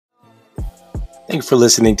Thank you for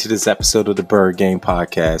listening to this episode of the Bird Game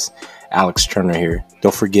Podcast. Alex Turner here.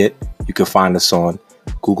 Don't forget, you can find us on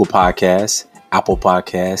Google Podcasts, Apple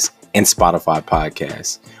Podcasts, and Spotify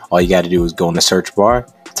Podcasts. All you got to do is go in the search bar,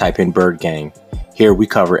 type in Bird Gang. Here we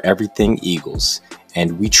cover everything Eagles,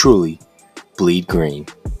 and we truly bleed green.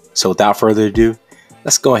 So without further ado,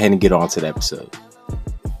 let's go ahead and get on to the episode.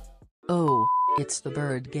 Oh, it's the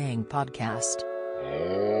Bird Gang Podcast.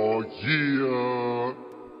 Oh yeah.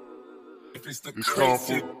 If it's the It's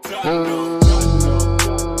crazy time for Bird.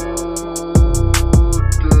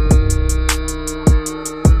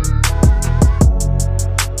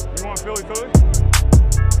 You want Philly?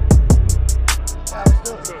 Yeah, let's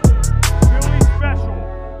do it. Philly special.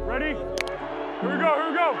 Ready? Here we go.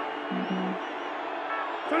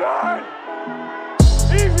 Tonight!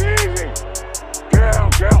 Easy! Kill!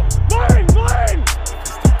 Lane!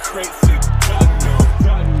 It's the crazy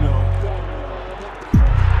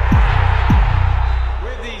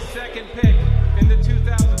With the second pick in the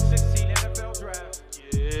 2016 NFL Draft.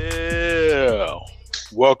 Yeah.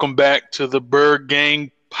 Welcome back to the Bird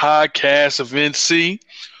Gang Podcast of NC.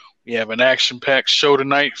 We have an action-packed show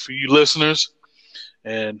tonight for you listeners,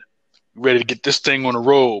 and we're ready to get this thing on the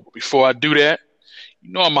road. Before I do that,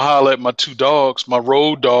 you know I'm going to holler at my two dogs, my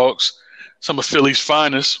road dogs, some of Philly's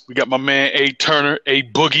finest. We got my man A. Turner, A.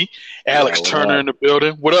 Boogie, Alex Turner in the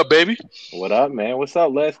building. What up, baby? What up, man? What's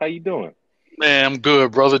up, Les? How you doing? Man, I'm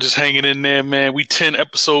good, brother. Just hanging in there, man. We 10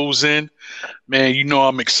 episodes in. Man, you know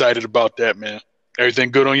I'm excited about that, man. Everything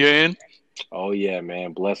good on your end? Oh yeah,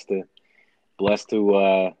 man. Blessed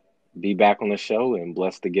to be back on the show and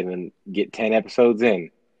blessed to get 10 episodes in.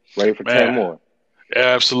 Ready for 10 more.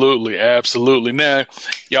 Absolutely. Now,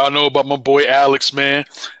 y'all know about my boy Alex, man.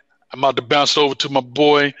 I'm about to bounce over to my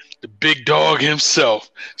boy, the big dog himself,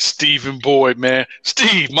 Stephen Boyd, man.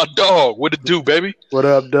 Steve, my dog, what it do, baby? What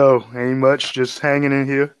up, though? Ain't much. Just hanging in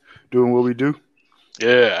here, doing what we do.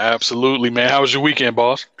 Yeah, absolutely, man. How was your weekend,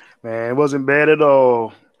 boss? Man, it wasn't bad at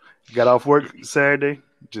all. Got off work Saturday,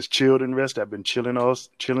 just chilled and rested. I've been chilling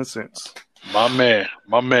since. My man.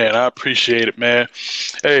 I appreciate it, man.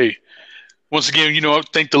 Hey, once again, I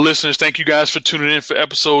thank the listeners. Thank you guys for tuning in for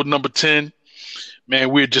episode number 10.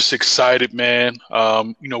 Man, we're just excited, man.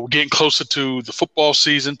 We're getting closer to the football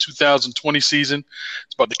season, 2020 season.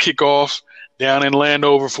 It's about to kick off down in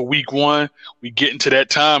Landover for week 1. We getting to that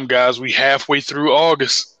time, guys. We halfway through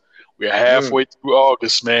August. We're halfway through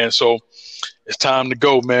August, man. So it's time to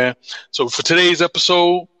go, man. So for today's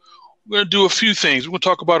episode, we're going to do a few things. We're going to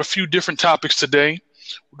talk about a few different topics today.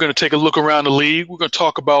 We're going to take a look around the league. We're going to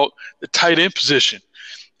talk about the tight end position.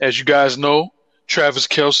 As you guys know, Travis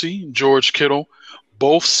Kelce and George Kittle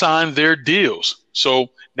both signed their deals. So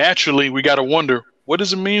naturally, we got to wonder, what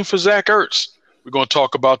does it mean for Zach Ertz? We're going to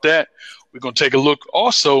talk about that. We're going to take a look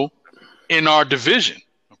also in our division.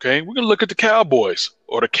 Okay, we're going to look at the Cowboys,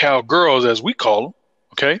 or the Cowgirls as we call them.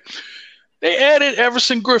 Okay, they added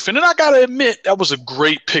Everson Griffen, and I got to admit that was a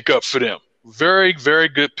great pickup for them. Very, very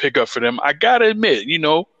good pickup for them. I got to admit,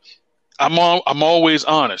 I'm always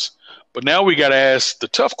honest. But now we got to ask the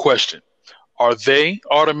tough question. Are they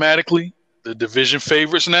automatically the division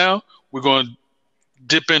favorites now? We're going to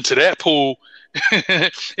dip into that pool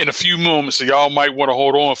in a few moments, so y'all might want to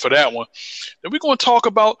hold on for that one. Then we're going to talk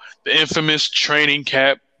about the infamous training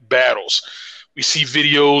camp battles. We see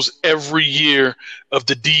videos every year of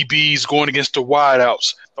the DBs going against the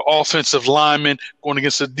wideouts, the offensive linemen going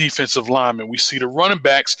against the defensive linemen. We see the running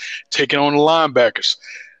backs taking on the linebackers.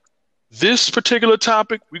 This particular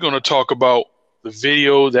topic, we're going to talk about the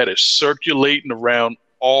video that is circulating around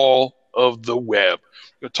all of the web.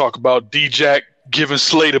 We're going to talk about D-Jack giving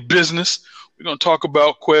Slade a business. We're going to talk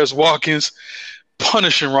about Quez Watkins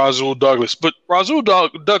punishing Rasul Douglas. But Rasul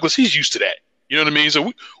Douglas, he's used to that. You know what I mean?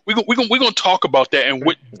 So we're going to talk about that and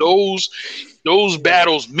what those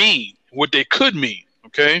battles mean, what they could mean,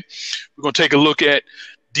 okay? We're going to take a look at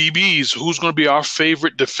DBs, who's going to be our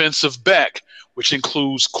favorite defensive back, which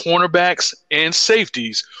includes cornerbacks and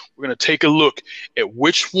safeties. We're going to take a look at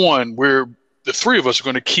which one the three of us are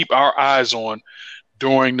going to keep our eyes on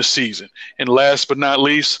during the season. And last but not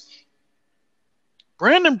least,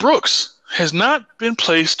 Brandon Brooks has not been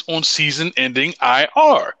placed on season-ending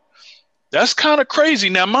IR. That's kind of crazy.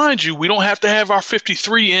 Now, mind you, we don't have to have our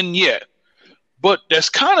 53 in yet. But that's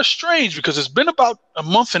kind of strange because it's been about a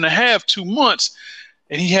month and a half, 2 months,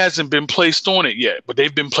 and he hasn't been placed on it yet. But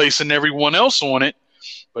they've been placing everyone else on it,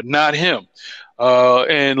 but not him.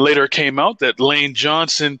 And later it came out that Lane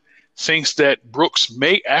Johnson thinks that Brooks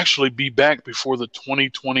may actually be back before the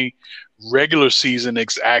 2020 regular season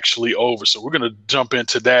is actually over. So we're going to jump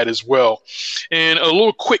into that as well. And a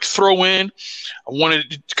little quick throw in. I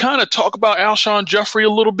wanted to kind of talk about Alshon Jeffrey a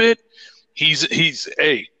little bit.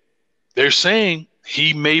 They're saying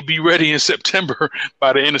he may be ready in September,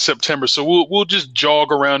 by the end of September. So we'll just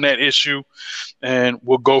jog around that issue and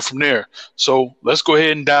we'll go from there. So let's go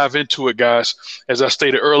ahead and dive into it, guys. As I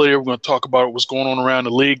stated earlier, we're going to talk about what's going on around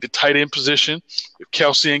the league. The tight end position with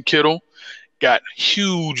Kelce and Kittle got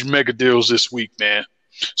huge mega deals this week, man.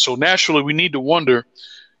 So naturally, we need to wonder,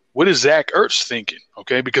 what is Zach Ertz thinking?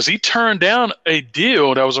 Okay, because he turned down a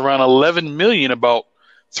deal that was around $11 million about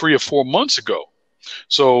 3 or 4 months ago.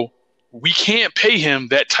 So we can't pay him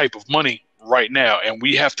that type of money right now, and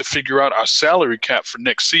we have to figure out our salary cap for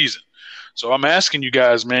next season. So I'm asking you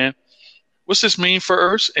guys, man, what's this mean for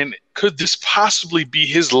Ertz, and could this possibly be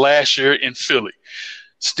his last year in Philly?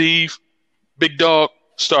 Steve, Big Dog,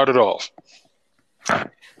 start it off.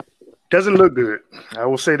 Doesn't look good. I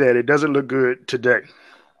will say that. It doesn't look good today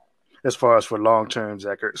as far as for long-term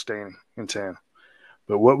Zach Ertz staying in town.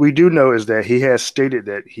 But what we do know is that he has stated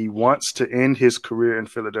that he wants to end his career in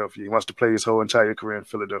Philadelphia. He wants to play his whole entire career in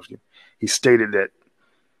Philadelphia. He stated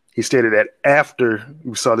that after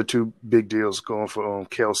we saw the 2 big deals going for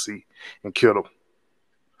Kelce and Kittle.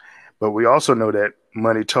 But we also know that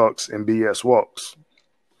money talks and BS walks.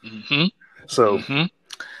 Mm-hmm. So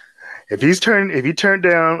if he turned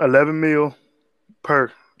down $11 million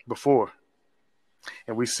per before,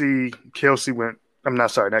 and we see Kittle went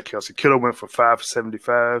for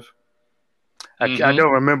 $575. I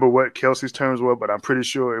don't remember what Kelce's terms were, but I'm pretty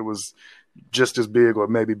sure it was just as big or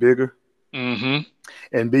maybe bigger. Mm-hmm.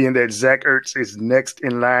 And being that Zach Ertz is next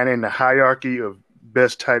in line in the hierarchy of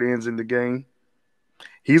best tight ends in the game,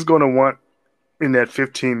 he's going to want in that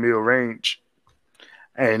 $15 million range.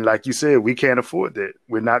 And like you said, we can't afford that.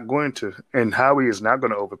 We're not going to. And Howie is not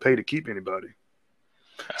going to overpay to keep anybody.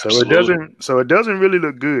 Absolutely. So it doesn't really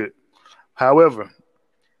look good. However,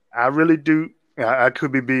 I really do. I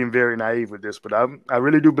could be being very naive with this, but I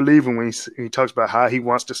really do believe him when he talks about how he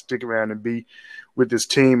wants to stick around and be with his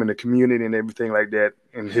team and the community and everything like that.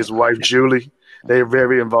 And his wife, Julie, they're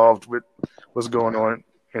very involved with what's going on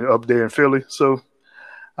up there in Philly. So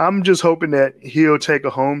I'm just hoping that he'll take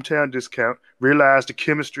a hometown discount, realize the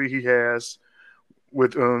chemistry he has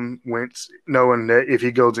with Wentz, knowing that if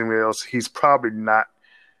he goes anywhere else, he's probably not.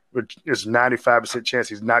 There's 95% chance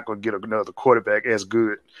he's not going to get another quarterback as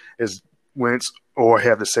good as Wentz or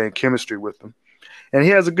have the same chemistry with them. And he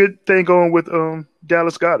has a good thing going with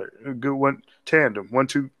Dallas Goedert, a good tandem,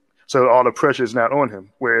 1-2. So all the pressure is not on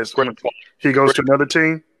him. Whereas when he goes to another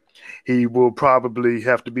team, he will probably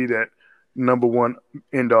have to be that number 1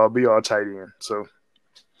 end-all, be-all tight end. So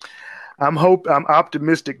I'm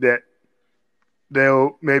optimistic that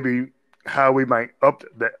they'll maybe how we might up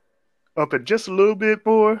it just a little bit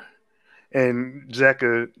more, and Zach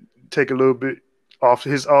could take a little bit off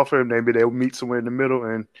his offer, and maybe they'll meet somewhere in the middle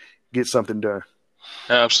and get something done.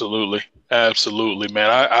 Absolutely,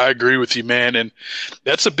 man. I agree with you, man, and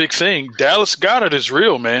that's a big thing. Dallas Goedert is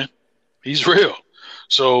real, man. He's real.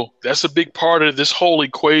 So that's a big part of this whole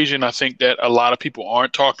equation, I think, that a lot of people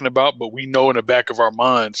aren't talking about, but we know in the back of our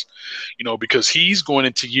minds, because he's going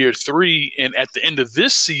into year 3, and at the end of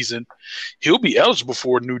this season, he'll be eligible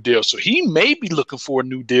for a new deal. So he may be looking for a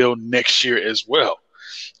new deal next year as well.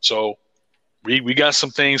 So we got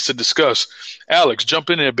some things to discuss. Alex, jump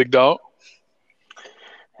in there, big dog.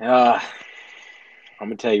 I'm going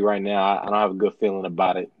to tell you right now, I don't have a good feeling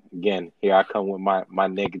about it. Again, here I come with my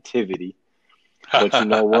negativity. But you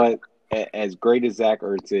know what? As great as Zach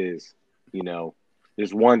Ertz is,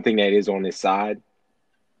 there's one thing that is on his side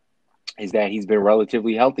is that he's been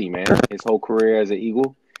relatively healthy, man. His whole career as an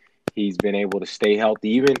Eagle, he's been able to stay healthy,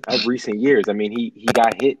 even of recent years. I mean, he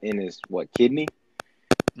got hit in his, kidney?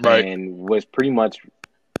 Right. And was pretty much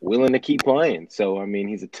willing to keep playing. So, I mean,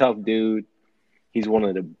 he's a tough dude. He's one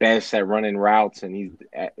of the best at running routes, and he's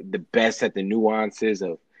the best at the nuances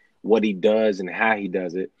of what he does and how he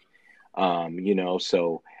does it.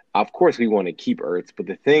 So of course we want to keep Ertz, but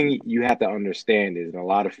the thing you have to understand is, and a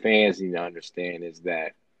lot of fans need to understand, is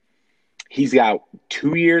that he's got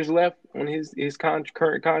 2 years left on his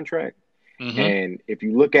current contract. Mm-hmm. And if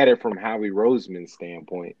you look at it from Howie Roseman's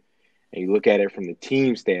standpoint, and you look at it from the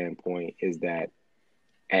team standpoint, is that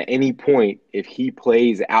at any point, if he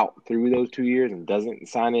plays out through those 2 years and doesn't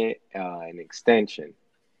sign an extension,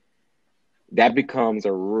 that becomes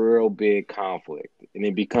a real big conflict. And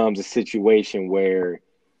it becomes a situation where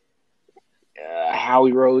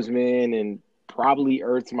Howie Roseman and probably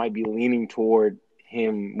Ertz might be leaning toward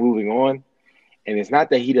him moving on. And it's not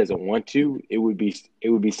that he doesn't want to. It would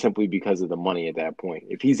be simply because of the money at that point.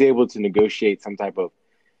 If he's able to negotiate some type of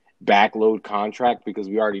backload contract, because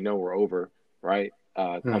we already know we're over, right?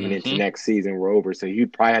 Coming into next season, we're over. So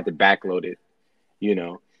you'd probably have to backload it,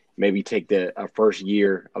 maybe take the first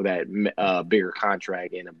year of that bigger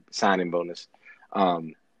contract and a signing bonus.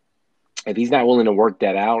 If he's not willing to work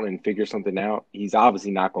that out and figure something out, he's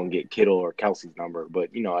obviously not going to get Kittle or Kelsey's number, but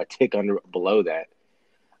a tick below that,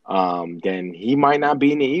 then he might not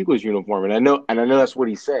be in the Eagles uniform. And I know that's what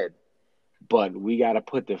he said, but we got to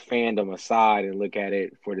put the fandom aside and look at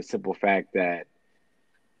it for the simple fact that,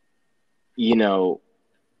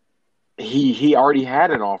 he already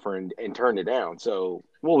had an offer and turned it down. So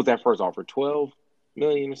what was that first offer? 12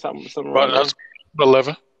 million or something? Right, that's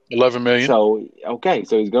 11 million. So, okay.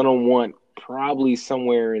 So he's going to want probably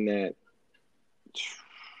somewhere in that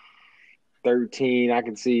 13. I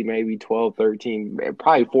can see maybe 12, 13,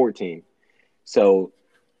 probably 14. So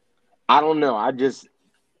I don't know.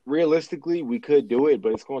 Realistically, we could do it,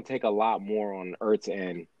 but it's going to take a lot more on Ertz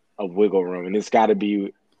end of wiggle room. And it's got to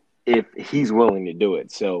be if he's willing to do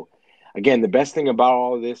it. So, again, the best thing about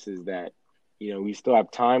all of this is that, we still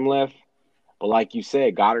have time left. But like you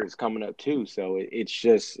said, Goddard is coming up too. So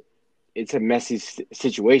it's a messy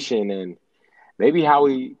situation. And maybe how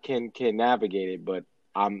we can navigate it. But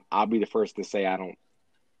I'll be the first to say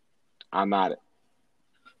I'm not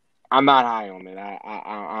high on it.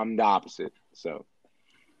 I'm the opposite. So.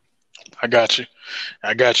 I got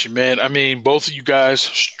you, man. I mean, both of you guys,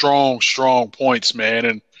 strong points, man.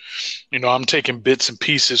 And, I'm taking bits and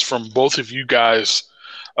pieces from both of you guys'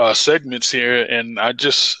 segments here. And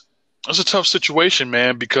it's a tough situation,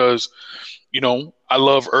 man, because, I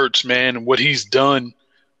love Ertz, man, and what he's done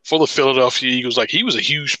for the Philadelphia Eagles. Like, he was a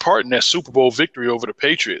huge part in that Super Bowl victory over the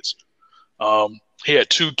Patriots. He had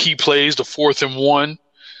 2 key plays, the 4th and 1.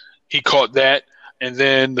 He caught that. And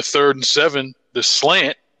then the 3rd and 7, the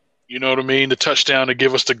slant, the touchdown to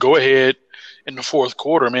give us the go-ahead in the 4th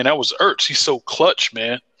quarter. Man, that was Ertz. He's so clutch,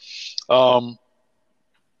 man.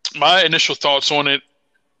 My initial thoughts on it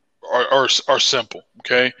are simple,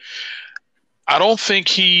 okay? I don't think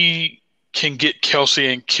he can get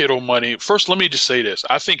Kelce and Kittle money. First, let me just say this.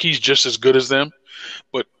 I think he's just as good as them.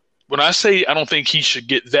 But when I say I don't think he should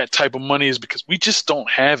get that type of money is because we just don't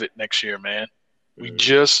have it next year, man. We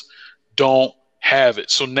just don't have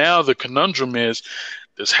it. So now the conundrum is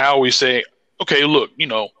how we say, okay, look,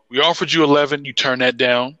 we offered you 11, you turned that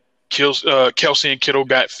down. Kelce and Kittle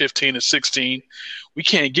got 15 and 16. We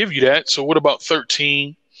can't give you that. So what about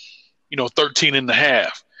 13, 13 and a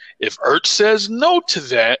half? If Ertz says no to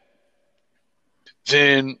that,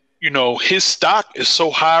 then, his stock is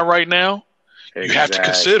so high right now, you have to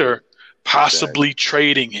consider possibly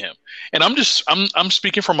trading him. And I'm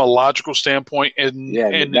speaking from a logical standpoint,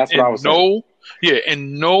 and that's what I was saying.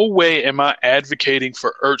 In no way am I advocating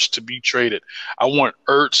for Ertz to be traded. I want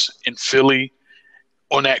Ertz in Philly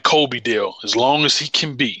on that Kobe deal as long as he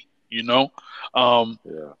can be,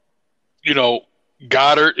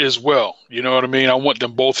 Goddard as well. You know what I mean? I want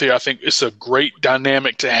them both here. I think it's a great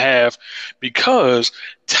dynamic to have because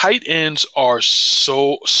tight ends are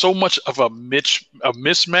so much of a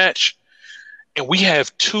mismatch, and we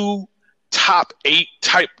have 2 top 8,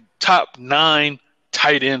 top 9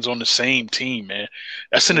 tight ends on the same team, man.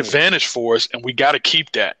 That's an advantage for us, and we got to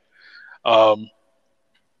keep that.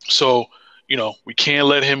 So, we can't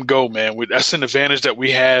let him go, man. That's an advantage that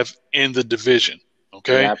we have in the division.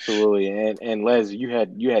 Okay. Yeah, absolutely. And Les, you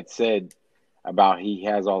had said about he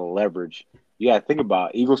has all the leverage. You got to think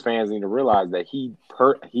about Eagles fans need to realize that he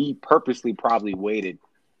purposely probably waited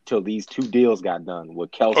till these 2 deals got done with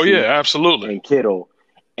Kelce. Oh yeah, absolutely. And Kittle.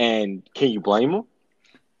 And can you blame him?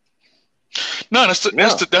 No, that's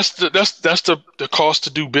the cost to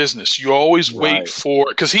do business. You always wait for,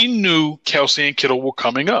 because he knew Kelce and Kittle were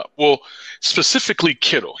coming up. Well, specifically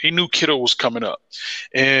Kittle. He knew Kittle was coming up.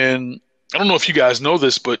 And I don't know if you guys know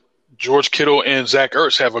this, but George Kittle and Zach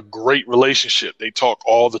Ertz have a great relationship. They talk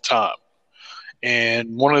all the time.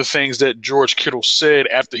 And one of the things that George Kittle said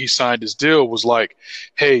after he signed his deal was like,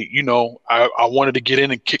 hey, I wanted to get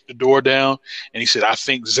in and kick the door down. And he said, I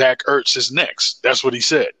think Zach Ertz is next. That's what he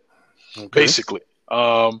said, basically.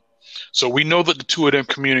 So we know that the 2 of them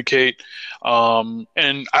communicate. And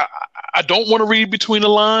I don't want to read between the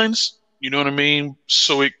lines. You know what I mean?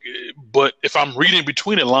 But if I'm reading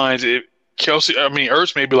between the lines,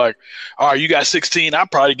 Ertz may be like, all right, you got 16. I'll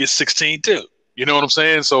probably get 16 too. You know what I'm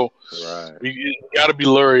saying? So we got to be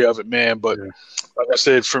leery of it, man. But like I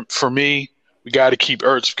said, for me, we got to keep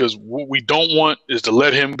Ertz because what we don't want is to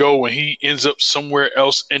let him go when he ends up somewhere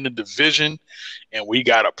else in the division and we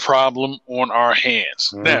got a problem on our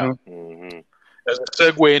hands. Now, as a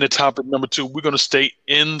segue into topic number 2, we're going to stay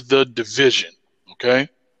in the division. Okay.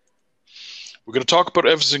 We're going to talk about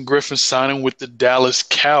Everson Griffen signing with the Dallas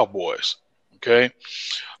Cowboys. Okay.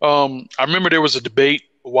 I remember there was a debate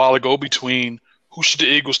a while ago between who should the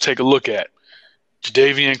Eagles take a look at,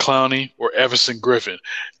 Jadeveon Clowney or Everson Griffen.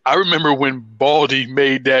 I remember when Baldy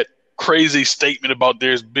made that crazy statement about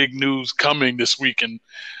there's big news coming this week in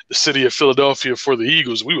the city of Philadelphia for the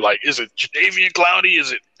Eagles. We were like, is it Jadeveon Clowney?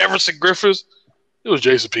 Is it Everson Griffen? It was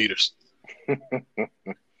Jason Peters. Then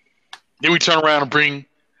we turn around and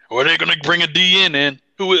are they going to bring a DN in?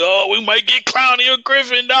 We might get Clowney or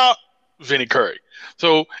Griffin. No, Vinny Curry.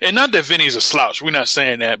 So, and not that Vinny's a slouch. We're not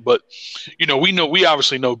saying that, but we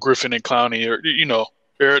obviously know Griffin and Clowney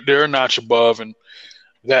are, they're a notch above, and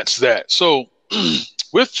that's that. So,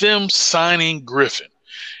 with them signing Griffin,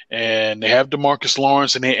 and they have DeMarcus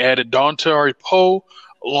Lawrence, and they added Dontari Poe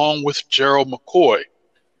along with Gerald McCoy.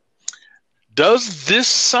 Does this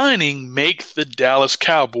signing make the Dallas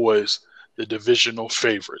Cowboys the divisional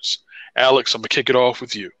favorites? Alex, I'm going to kick it off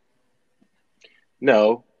with you.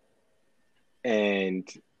 No. And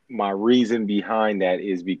my reason behind that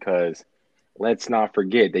is because let's not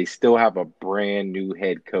forget, they still have a brand new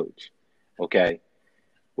head coach. Okay.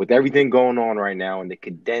 With everything going on right now in the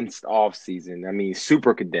condensed offseason, I mean,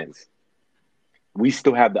 super condensed, we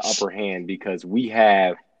still have the upper hand because we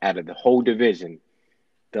have, out of the whole division,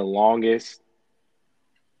 the longest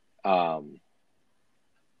what's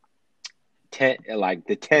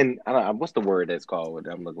the word that's called? What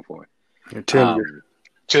I'm looking for? Tenure.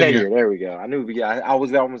 Tenure. There we go. I knew I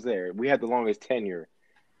was almost there. We have the longest tenure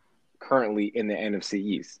currently in the NFC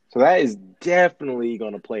East. So that is definitely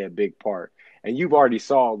going to play a big part. And you've already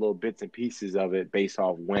saw little bits and pieces of it based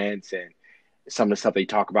off Wentz and some of the stuff they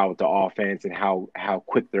talk about with the offense and how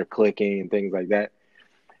quick they're clicking and things like that.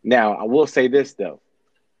 Now, I will say this, though.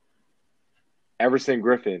 Everson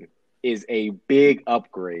Griffen is a big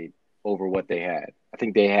upgrade over what they had. I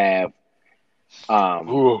think they have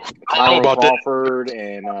Tyler Crawford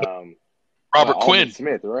and Robert Quinn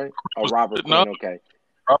Smith, right? Oh, Robert Quinn. Okay,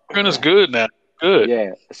 Robert Quinn is good now. Good.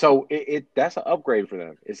 Yeah. So that's an upgrade for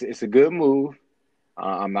them. It's a good move.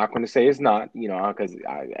 I'm not going to say it's not, because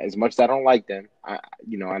as much as I don't like them, I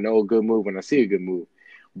know a good move when I see a good move.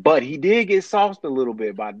 But he did get sauced a little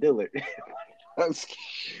bit by Dillard.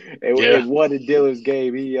 It won in Dillard's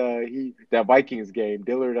game. He that Vikings game.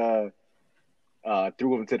 Dillard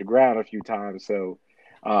threw him to the ground a few times. So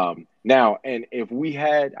now, and if we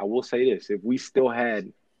had, I will say this, if we still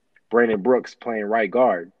had Brandon Brooks playing right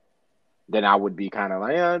guard, then I would be kind of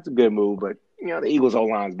like, yeah, it's a good move, but the Eagles'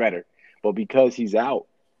 O-line's better. But because he's out,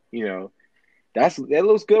 that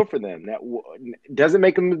looks good for them. That doesn't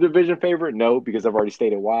make them the division favorite, no, because I've already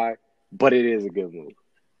stated why. But it is a good move.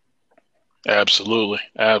 Absolutely.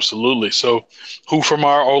 So, who from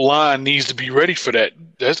our O-line needs to be ready for that?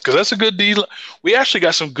 That's a good D. We actually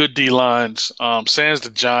got some good D lines. Sans the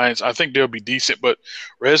Giants, I think they'll be decent, but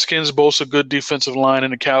Redskins boast a good defensive line,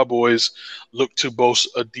 and the Cowboys look to boast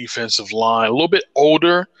a defensive line. A little bit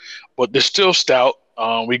older, but they're still stout.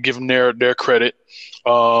 We give them their credit.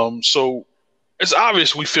 So it's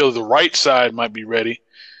obvious we feel the right side might be ready.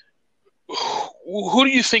 Who do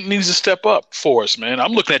you think needs to step up for us, man?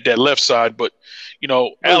 I'm looking at that left side, but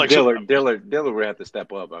Alex Dillard would have to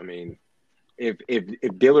step up. I mean, if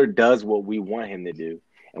Dillard does what we want him to do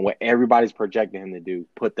and what everybody's projecting him to do,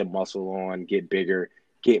 put the muscle on, get bigger,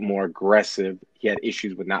 get more aggressive. He had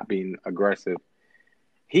issues with not being aggressive.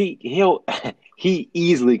 He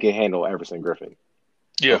easily can handle Everson Griffen.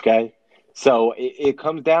 Yeah. Okay. So it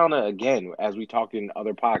comes down to, again, as we talked in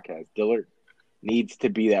other podcasts, Dillard needs to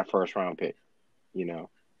be that first round pick,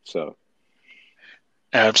 so.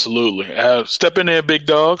 Absolutely. Step in there, big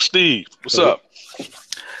dog. Steve, what's up?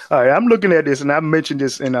 All right, I'm looking at this, and I mentioned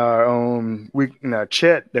this in our in our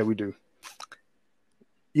chat that we do.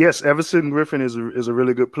 Yes, Everson Griffen is a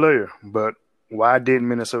really good player, but why didn't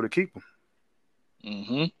Minnesota keep him?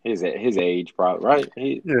 Mm-hmm. His age, probably, right?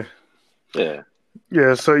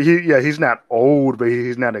 Yeah. So he's not old, but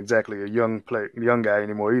he's not exactly a young guy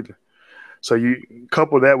anymore either. So you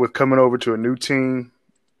couple that with coming over to a new team,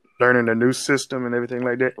 learning a new system and everything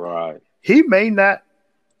like that. Right. He may not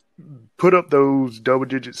put up those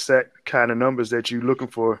double-digit sack kind of numbers that you're looking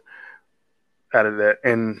for out of that.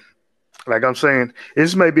 And like I'm saying,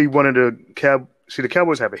 this may be one of the the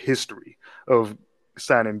Cowboys have a history of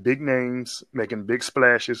signing big names, making big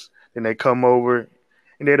splashes, and they come over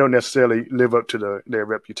and they don't necessarily live up to their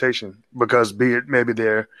reputation because be it maybe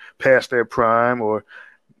they're past their prime or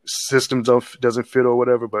systems doesn't fit or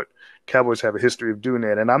whatever, but Cowboys have a history of doing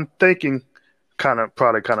that. And I'm thinking kind of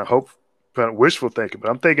kind of wishful thinking, but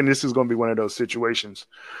I'm thinking this is going to be one of those situations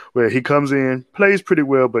where he comes in, plays pretty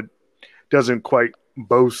well, but doesn't quite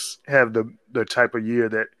have the type of year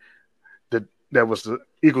that was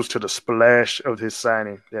equals to the splash of his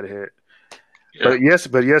signing that he had. Yeah.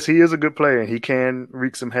 But yes, he is a good player, and he can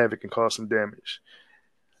wreak some havoc and cause some damage.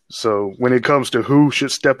 So when it comes to who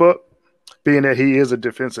should step up, being that he is a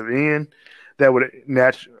defensive end, that would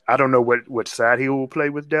I don't know what side he will play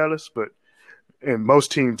with Dallas, but in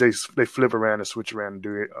most teams they flip around and switch around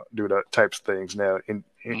and do the types of things now.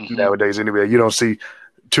 Nowadays, anyway, you don't see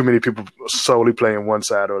too many people solely playing one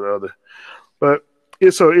side or the other. But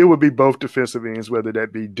it would be both defensive ends, whether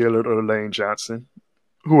that be Dillard or Lane Johnson,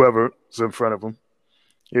 whoever's in front of them.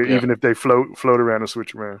 Even if they float around and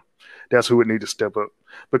switch around, that's who would need to step up.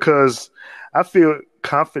 Because I feel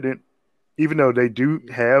confident, even though they do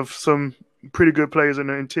have some pretty good players in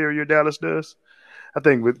the interior, Dallas does. I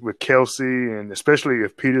think with Kelce, and especially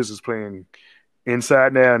if Peters is playing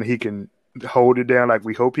inside now and he can hold it down like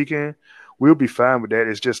we hope he can, we'll be fine with that.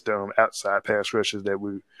 It's just outside pass rushes that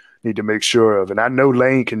we need to make sure of. And I know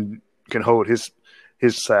Lane can hold his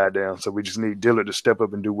side down, so we just need Dillard to step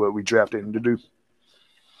up and do what we drafted him to do.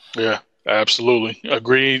 Yeah, absolutely.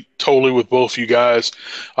 Agree totally with both you guys.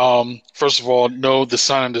 First of all, no, the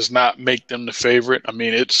signing does not make them the favorite. I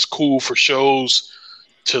mean, it's cool for shows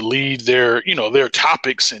to lead their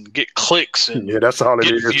topics and get clicks and that's all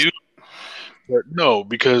it is. Views. But no,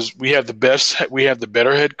 because we have the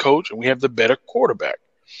better head coach and we have the better quarterback.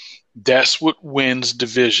 That's what wins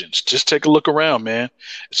divisions. Just take a look around, man.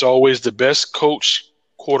 It's always the best coach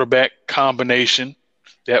quarterback combination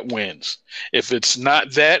that wins. If it's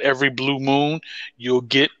not that, every blue moon, you'll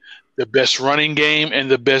get the best running game and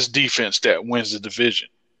the best defense that wins the division.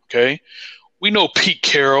 Okay? We know Pete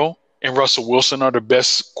Carroll and Russell Wilson are the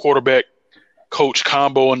best quarterback coach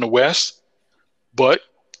combo in the West, but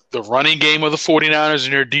the running game of the 49ers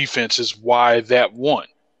and their defense is why that won.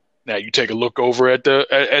 Now you take a look over at the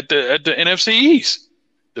NFC East.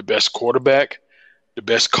 The best quarterback, the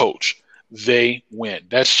best coach, they win.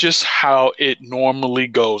 That's just how it normally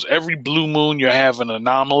goes. Every blue moon you have an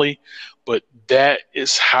anomaly, but that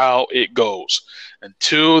is how it goes.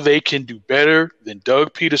 Until they can do better than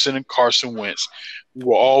Doug Peterson and Carson Wentz, we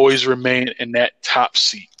will always remain in that top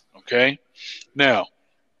seat. Okay? Now,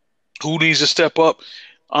 who needs to step up?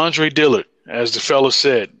 Andre Dillard, as the fella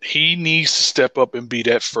said, he needs to step up and be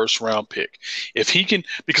that first-round pick. If he can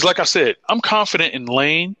 – because like I said, I'm confident in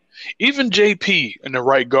Lane, even JP in the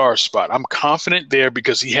right guard spot. I'm confident there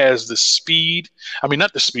because he has the speed – I mean,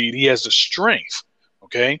 not the speed. He has the strength,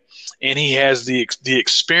 okay? And he has the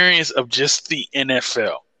experience of just the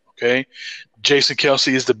NFL, okay? Jason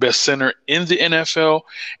Kelce is the best center in the NFL,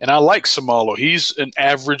 and I like Samalo. He's an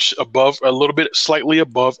average slightly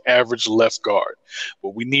above average left guard.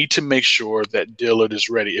 But we need to make sure that Dillard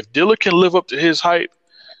is ready. If Dillard can live up to his hype,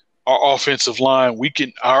 our offensive line,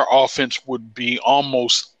 our offense would be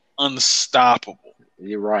almost unstoppable.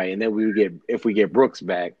 You're right, and then if we get Brooks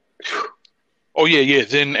back. Oh yeah.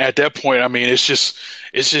 Then at that point, I mean, it's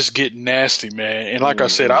just getting nasty, man. And like I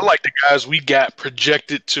said, I like the guys we got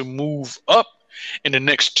projected to move up in the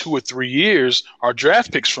next 2 or 3 years. Our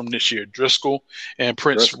draft picks from this year, Driscoll and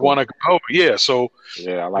Prince Wanakova. Yeah, so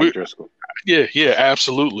I like Driscoll. Yeah,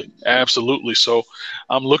 absolutely. So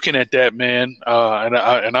I'm looking at that, man,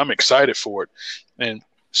 and I'm excited for it. And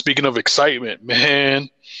speaking of excitement, man.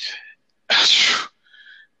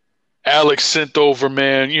 Alex sent over,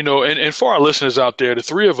 man, and for our listeners out there, the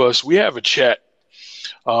three of us, we have a chat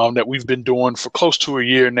that we've been doing for close to a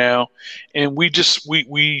year now. And we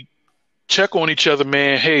check on each other,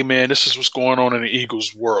 man. Hey, man, this is what's going on in the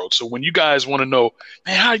Eagles world. So when you guys want to know,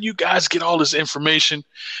 man, how do you guys get all this information?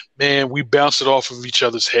 Man, we bounce it off of each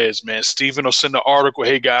other's heads, man. Steven will send an article.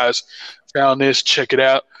 Hey, guys, found this. Check it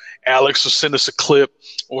out. Alex will send us a clip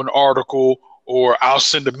or an article, or I'll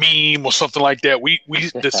send a meme or something like that. We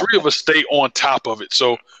the three of us stay on top of it.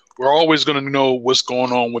 So we're always going to know what's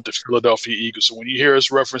going on with the Philadelphia Eagles. So when you hear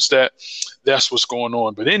us reference that, that's what's going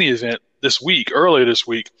on. But in any event, earlier this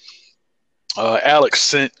week, Alex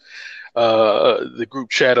sent the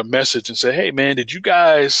group chat a message and said, hey, man, did you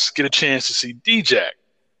guys get a chance to see D-Jack?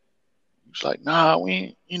 He was like, nah,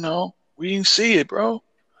 we didn't see it, bro.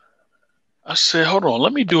 I said, hold on,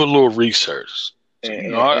 let me do a little research.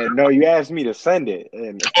 No, you asked me to send it.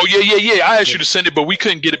 And, yeah. I asked you to send it, but we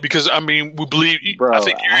couldn't get it because we believe. Bro, I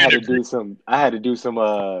think I had to do some.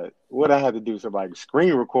 What I had to do some like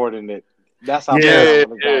screen recording it. That's how. Yeah.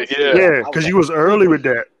 Because you was early with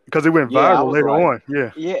that. because it went Yeah, I viral was later like, on.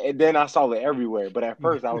 Yeah. yeah, and then I saw it everywhere. But at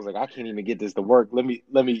first, I was like, I can't even get this to work. Let me.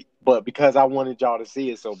 But because I wanted y'all to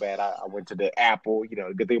see it so bad, I went to the Apple. You know,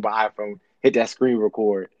 the good thing about iPhone, hit that screen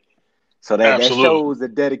record. So that Absolutely. shows the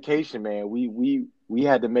dedication, man. We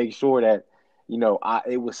had to make sure that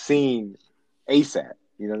it was seen ASAP.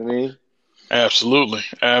 You know what I mean?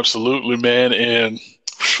 Absolutely, man. And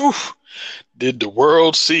whew, did the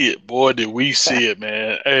world see it, boy? Did we see it,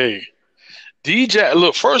 man? Hey, D-Jack.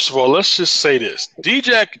 Look, first of all, let's just say this: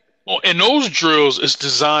 D-Jack in those drills is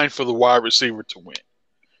designed for the wide receiver to win.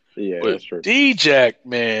 Yeah, But that's true. D-Jack,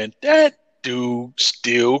 man, that dude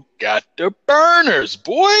still got the burners,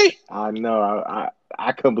 boy. I know.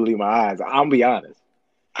 I couldn't believe my eyes. I'll be honest.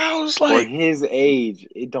 I was For like, his age,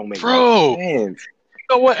 it don't make bro, no sense.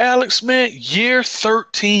 you know what, Alex, man? Year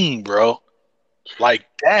 13, bro. Like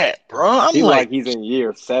that, bro. I'm He's like, he's in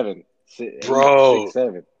year 7, bro, 6,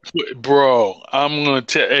 7. bro, I'm going to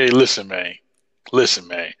tell, hey, listen, man.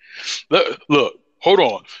 Look, hold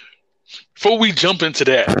on. Before we jump into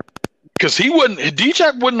that, because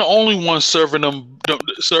D-Jack wasn't the only one serving them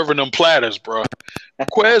platters, bro.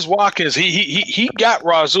 Quez Watkins, he got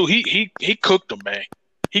Razoo. He cooked him, man.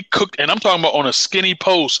 He cooked, and I'm talking about on a skinny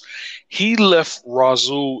post. He left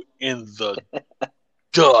Razoo in the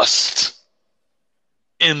dust.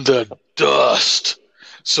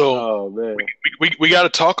 So Oh man, we got to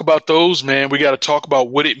talk about those, man. We got to talk about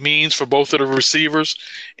what it means for both of the receivers.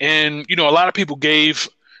 And, a lot of people gave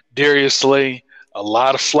Darius Slay a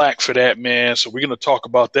lot of flack for that, man. So we're going to talk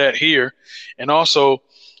about that here. And also,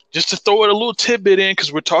 just to throw it a little tidbit in,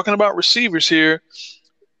 because we're talking about receivers here,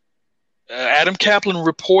 Adam Kaplan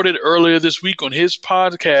reported earlier this week on his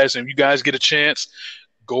podcast, and you guys get a chance,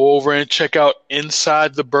 go over and check out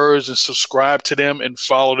Inside the Birds and subscribe to them and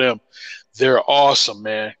follow them. They're awesome,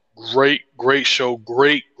 man. Great show.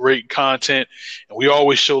 Great content. And we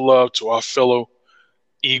always show love to our fellow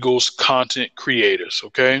Eagles content creators,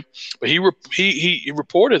 okay? But he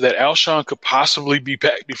reported that Alshon could possibly be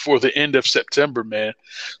back before the end of September, man.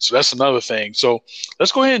 So that's another thing. So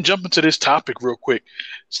let's go ahead and jump into this topic real quick.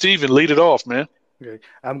 Steven, lead it off, man. Okay.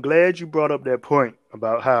 I'm glad you brought up that point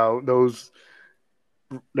about how those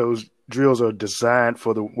drills are designed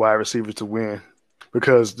for the wide receivers to win.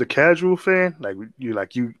 Because the casual fan, like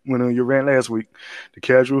you went on your rant last week, the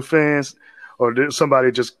casual fans or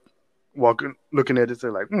somebody just looking at it,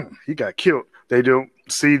 they're like, he got killed. They don't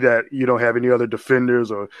see that you don't have any other defenders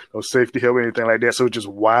or no safety help or anything like that. So it's just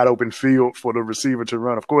wide open field for the receiver to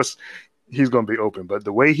run. Of course, he's going to be open. But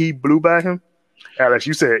the way he blew by him, Alex,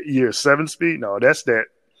 you said year 7 speed? No, that's that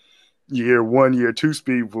year 1, year 2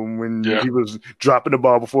 speed from when he was dropping the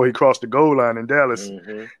ball before he crossed the goal line in Dallas.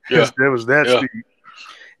 Mm-hmm. There was that speed.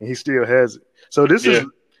 And he still has it. So this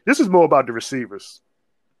is more about the receivers.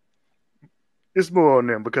 It's more on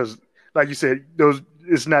them because, like you said,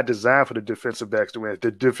 it's not designed for the defensive backs to win. If the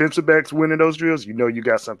defensive backs winning those drills, you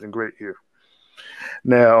got something great here.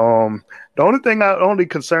 Now, the only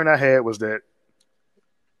concern I had was that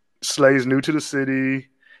Slay's new to the city.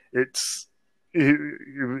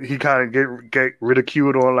 He kind of get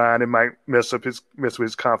ridiculed online. It might mess with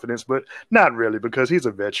his confidence, but not really because he's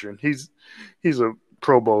a veteran. He's a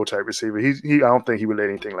Pro Bowl type receiver. I don't think he would let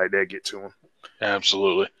anything like that get to him.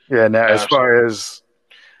 Absolutely. Yeah. Now, as far as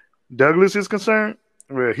Douglas is concerned,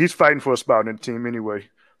 well, he's fighting for a spot in the team anyway.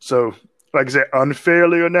 So, like I said,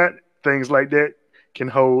 unfairly or not, things like that can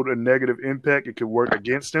hold a negative impact. It could work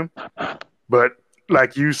against him. But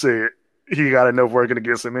like you said, he got enough working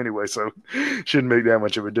against him anyway, so shouldn't make that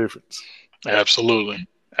much of a difference. Absolutely,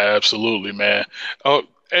 man. Oh,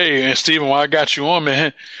 hey, and Steven, while I got you on,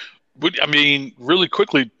 man, really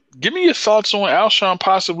quickly, give me your thoughts on Alshon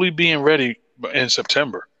possibly being ready in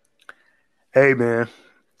September. Hey, man,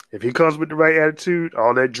 if he comes with the right attitude,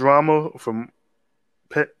 all that drama from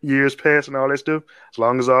years past and all that stuff, as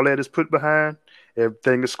long as all that is put behind,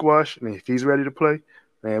 everything is squashed, and if he's ready to play,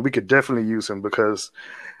 man, we could definitely use him because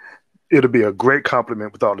it'll be a great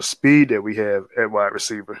compliment with all the speed that we have at wide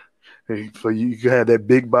receiver. So you can have that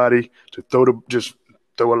big body to throw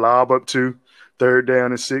a lob up to 3rd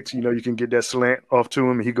down and 6. You can get that slant off to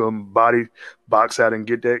him, and he go body box out and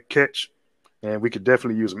get that catch. And we could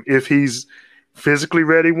definitely use him if he's physically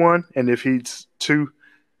ready, 1, and if he's 2,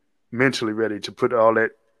 mentally ready to put all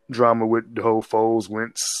that drama with the whole Foles,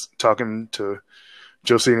 Wentz, talking to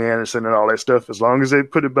Josina Anderson and all that stuff. As long as they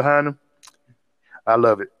put it behind him, I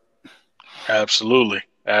love it. Absolutely,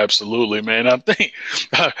 man. I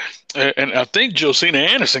think Josina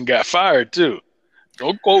Anderson got fired too.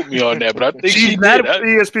 Don't quote me on that, but I think she's not at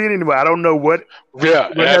ESPN anymore. I don't know what. Yeah,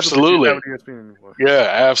 absolutely. ESPN anymore. Yeah,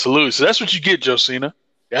 absolutely. So that's what you get, Josina.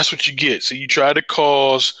 That's what you get. So you try to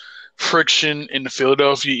cause friction in the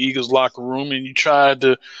Philadelphia Eagles locker room, and you tried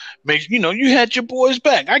to make, you had your boys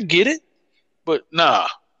back. I get it. But nah,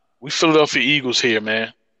 we Philadelphia Eagles here,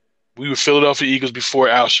 man. We were Philadelphia Eagles before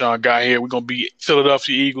Alshon got here. We're going to be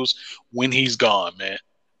Philadelphia Eagles when he's gone, man.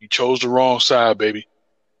 You chose the wrong side, baby.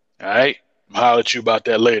 All right? I'll holler at you about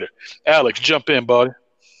that later. Alex, jump in, buddy.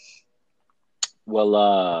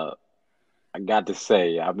 Well, I got to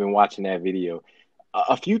say, I've been watching that video.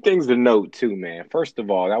 A few things to note, too, man. First of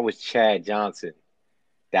all, that was Chad Johnson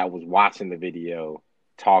that was watching the video,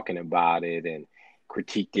 talking about it and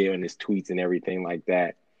critiqued it in his tweets and everything like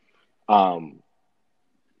that.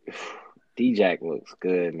 D-Jack looks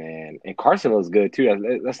good, man. And Carson looks good,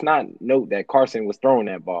 too. Let's not note that Carson was throwing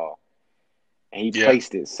that ball. And he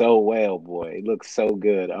placed it so well, boy. It looks so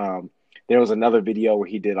good. There was another video where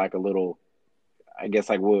he did like a little, I guess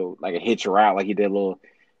like a hitch route, like he did a little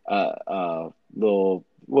what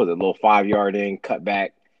was it, little 5-yard in, cut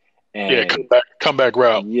back. And comeback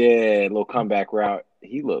route. Yeah, little comeback route.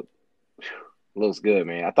 He looks good,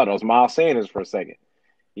 man. I thought it was Miles Sanders for a second.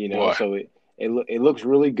 Boy. So it looks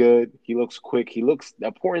really good. He looks quick. The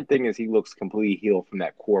important thing is he looks completely healed from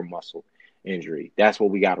that core muscle injury. That's what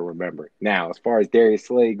we got to remember. Now, as far as Darius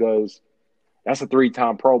Slay goes, that's a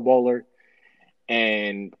 3-time Pro Bowler.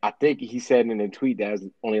 And I think he said in a tweet that was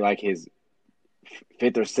only like his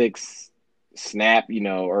 5th or 6th snap,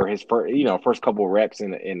 or his first couple of reps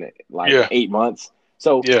in 8 months.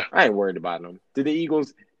 So I ain't worried about him. Are the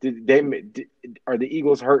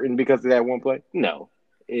Eagles hurting because of that one play? No.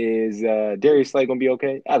 Is Darius Slay gonna be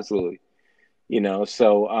okay? Absolutely.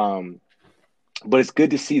 But it's good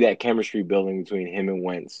to see that chemistry building between him and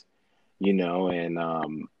Wentz. And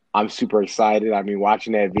I'm super excited. I mean,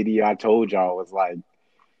 watching that video, I told y'all, it was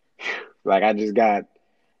like I just got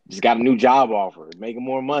a new job offer, making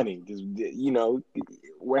more money. Just happy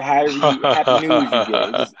news you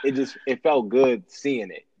get. It felt good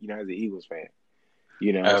seeing it. As an Eagles fan.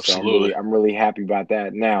 Absolutely. So I'm really happy about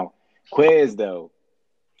that. Now, Quez though,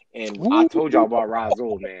 and I told y'all about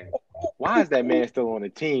Razul, man. Why is that man still on the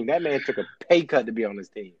team? That man took a pay cut to be on this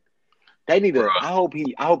team. They need to. I hope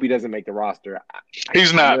he doesn't make the roster.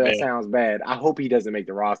 He's not. That sounds bad. I hope he doesn't make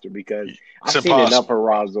the roster because It's I've seen impossible. enough of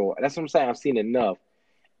Razul. That's what I'm saying. I've seen enough,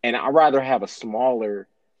 and I'd rather have a smaller,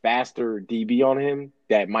 faster DB on him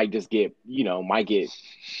that might just get might get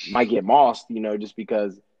mossed, just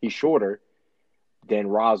because he's shorter, than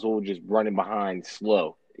Razul just running behind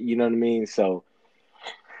slow. You know what I mean? So.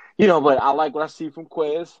 But I like what I see from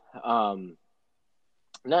Quez.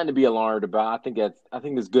 Nothing to be alarmed about. I think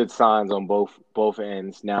there's good signs on both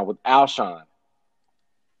ends. Now with Alshon,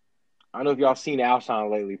 I don't know if y'all seen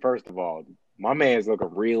Alshon lately. First of all, my man's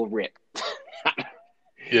looking real ripped.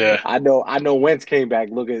 Yeah, I know. Wentz came back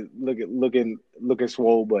looking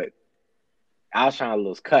swole, but Alshon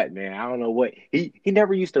looks cut, man. I don't know what he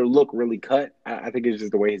never used to look really cut. I think it's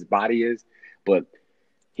just the way his body is, but.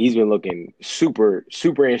 He's been looking super,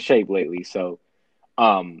 super in shape lately. So,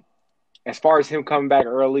 as far as him coming back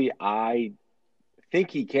early, I think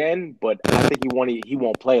he can, but I think he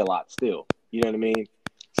won't play a lot still. You know what I mean?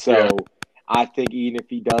 So, I think even if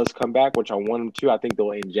he does come back, which I want him to, I think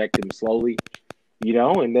they'll inject him slowly.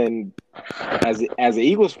 And then as an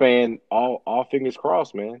Eagles fan, all fingers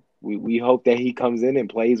crossed, man. We hope that he comes in and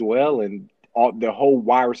plays well, and the whole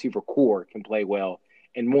wide receiver core can play well,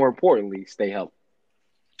 and more importantly, stay healthy.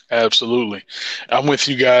 Absolutely. I'm with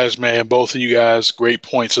you guys, man. Both of you guys, great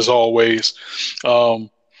points as always.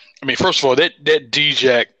 First of all, that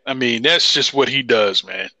D-Jack, that's just what he does,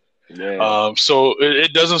 man. Yeah. So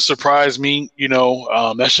it doesn't surprise me,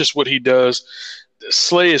 that's just what he does.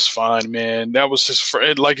 Slay is fine, man. That was just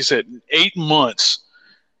like you said, 8 months.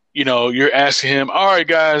 You're asking him, all right,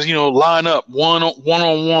 guys, line up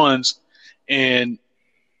one-on-ones, and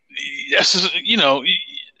that's just,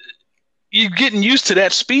 you're getting used to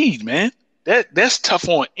that speed, man. That's tough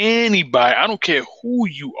on anybody. I don't care who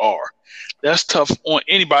you are. That's tough on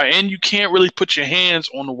anybody. And you can't really put your hands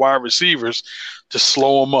on the wide receivers to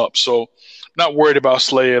slow them up. So not worried about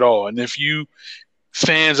Slay at all. And if you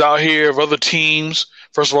fans out here of other teams,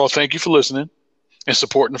 first of all, thank you for listening and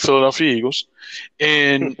supporting the Philadelphia Eagles.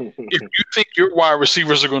 And if you think your wide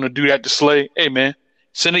receivers are going to do that to Slay, hey, man,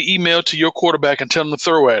 send an email to your quarterback and tell him to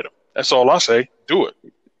throw at him. That's all I say. Do it.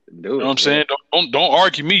 You know what I'm saying? Don't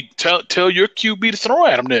argue me. Tell your QB to throw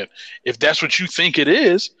at him then, if that's what you think it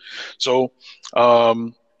is. So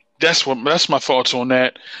that's my thoughts on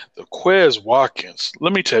that. The Quez Watkins.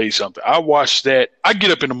 Let me tell you something. I watched that. I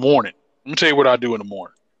get up in the morning. Let me tell you what I do in the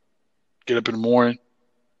morning. Get up in the morning,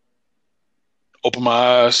 open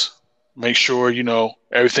my eyes, make sure,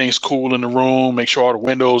 everything's cool in the room, make sure all the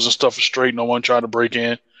windows and stuff are straight, no one trying to break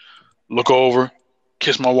in. Look over,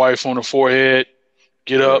 kiss my wife on the forehead,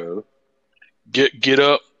 get up, get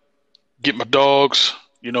up, get my dogs,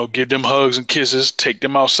 give them hugs and kisses, take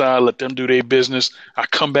them outside, let them do their business. I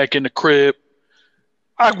come back in the crib.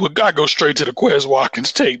 I go straight to the Quez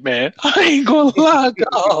Watkins tape, man. I ain't gonna lie,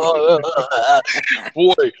 dog.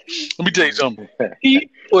 Boy, let me tell you something. He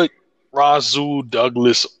put Razul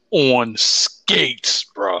Douglas on skates,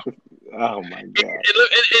 bro. Oh my God.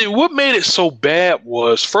 And what made it so bad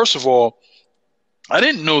was, first of all, I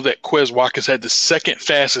didn't know that Quez Watkins had the second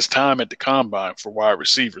fastest time at the combine for wide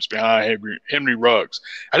receivers behind Henry Ruggs.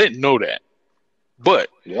 I didn't know that. But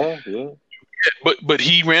yeah. But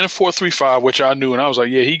he ran a 4.35, which I knew, and I was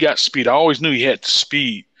like, yeah, he got speed. I always knew he had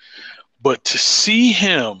speed. But to see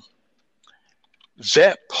him,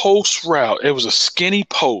 that post route, it was a skinny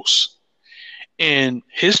post, and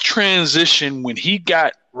his transition when he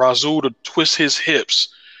got Razul to twist his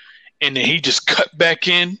hips, and then he just cut back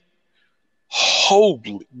in,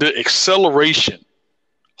 the acceleration,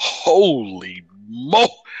 holy mo!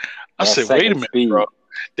 I said, wait a minute, speed. bro.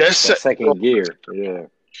 That's second gear, yeah.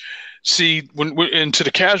 See, and to the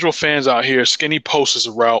casual fans out here, skinny post is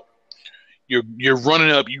a route. You're running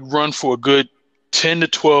up. You run for a good 10 to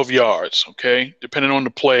 12 yards, okay, depending on the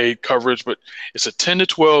play coverage. But it's a 10 to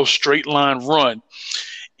 12 straight line run,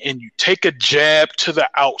 and you take a jab to the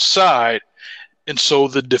outside, and so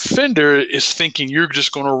the defender is thinking you're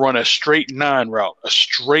just going to run a straight 9 route, a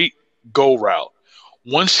straight go route.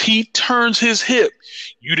 Once he turns his hip,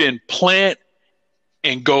 you then plant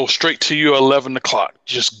and go straight to your 11 o'clock.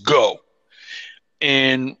 Just go.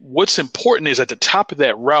 And what's important is at the top of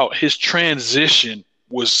that route, his transition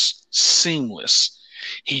was seamless.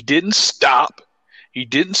 He didn't stop. He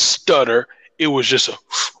didn't stutter. It was just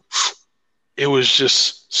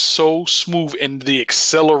so smooth. And the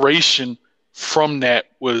acceleration from that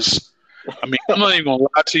was, I'm not even going to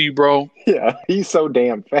lie to you, bro. Yeah, he's so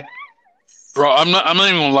damn fast. Bro, I'm not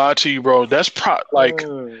even going to lie to you, bro. That's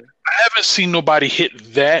I haven't seen nobody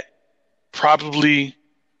hit that. Probably,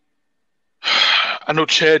 I know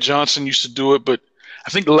Chad Johnson used to do it, but I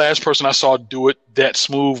think the last person I saw do it that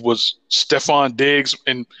smooth was Stephon Diggs,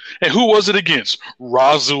 and who was it against?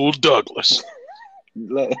 Razul Douglas.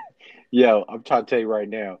 Yo, I'm trying to tell you right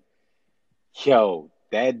now. Yo,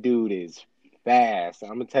 that dude is fast. I'm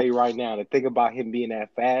gonna tell you right now. To think about him being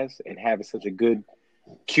that fast and having such a good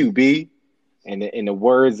QB, and in the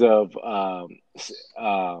words of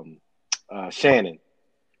Shannon,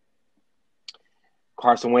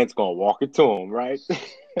 Carson Wentz gonna walk it to him, right?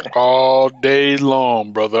 All day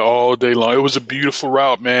long, brother. All day long. It was a beautiful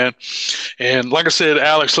route, man. And like I said,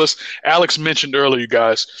 Alex mentioned earlier, you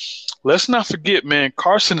guys, let's not forget, man,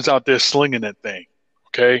 Carson is out there slinging that thing.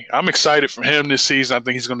 Okay. I'm excited for him this season. I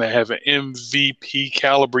think he's going to have an MVP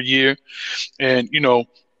caliber year. And,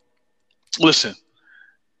 listen,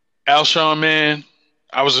 Alshon, man,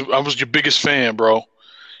 I was your biggest fan, bro.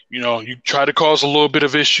 You try to cause a little bit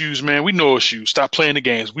of issues, man. We know it's you. Stop playing the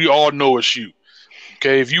games. We all know it's you.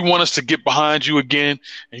 Okay, if you want us to get behind you again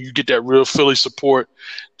and you get that real Philly support,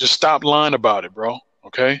 just stop lying about it, bro.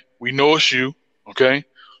 Okay, we know it's you. Okay,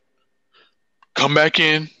 come back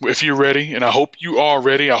in if you're ready, and I hope you are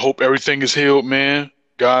ready. I hope everything is healed, man.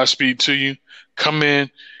 Godspeed to you. Come in,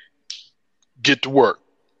 get to work.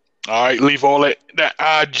 All right, leave all that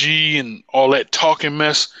IG and all that talking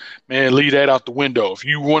mess, man. Leave that out the window. If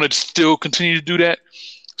you want to still continue to do that,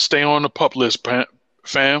 stay on the pup list,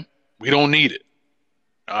 fam. We don't need it.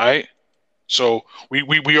 All right, so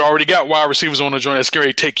we already got wide receivers on the joint. That's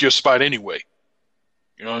scary. Take your spot anyway.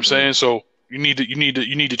 You know what I'm saying? So you need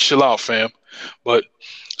to chill out, fam. But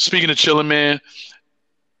speaking of chilling, man,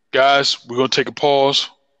 guys, we're gonna take a pause.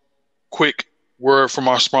 Quick word from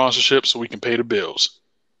our sponsorship so we can pay the bills.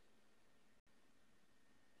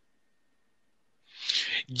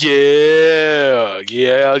 Yeah.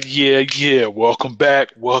 Welcome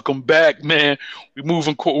back, man. We're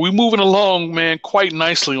moving along, man, quite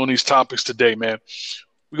nicely on these topics today, man.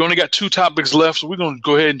 We only got 2 topics left, so we're going to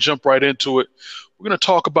go ahead and jump right into it. We're going to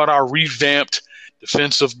talk about our revamped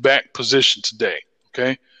defensive back position today,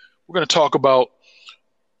 okay? We're going to talk about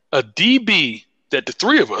a DB that the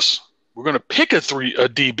three of us, we're going to pick a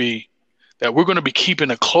DB that we're going to be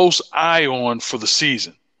keeping a close eye on for the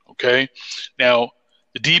season, okay? Now,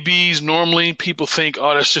 the DBs, normally people think,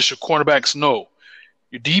 oh, that's just your cornerbacks. No.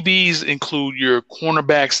 Your DBs include your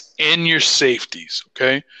cornerbacks and your safeties,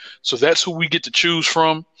 okay? So that's who we get to choose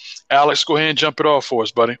from. Alex, go ahead and jump it off for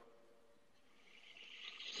us, buddy.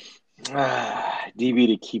 DB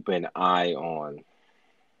to keep an eye on.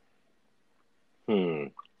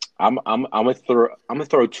 I'm gonna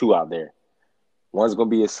throw two out there. One's gonna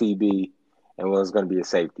be a CB, and one's gonna be a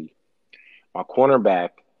safety. My cornerback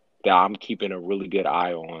that I'm keeping a really good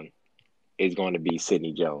eye on is going to be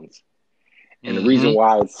Sidney Jones. And the reason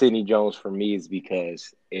why it's Sidney Jones for me is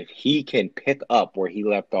because if he can pick up where he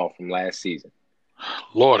left off from last season,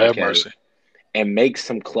 Lord have mercy, and make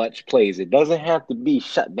some clutch plays, it doesn't have to be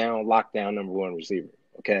shut down, lockdown number one receiver.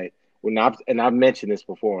 Okay, I've mentioned this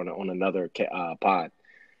before on another pod.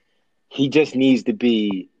 He just needs to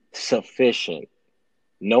be sufficient.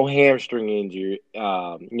 No hamstring injury,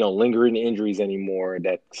 lingering injuries anymore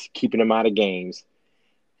that's keeping him out of games.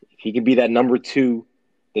 He can be that number two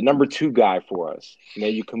guy for us.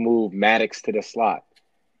 You can move Maddox to the slot.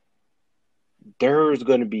 There's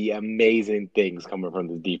going to be amazing things coming from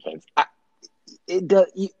the defense.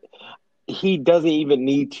 He doesn't even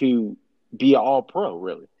need to be an all-pro,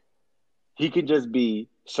 really. He could just be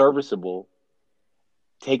serviceable.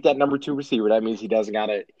 Take that number two receiver. That means he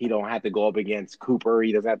don't have to go up against Cooper.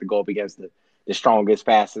 He doesn't have to go up against the strongest,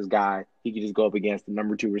 fastest guy. He can just go up against the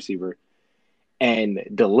number two receiver and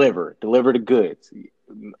deliver the goods.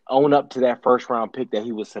 Own up to that first round pick that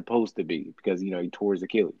he was supposed to be because, he tore his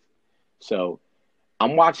Achilles. So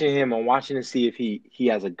I'm watching him. I'm watching to see if he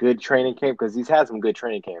has a good training camp because he's had some good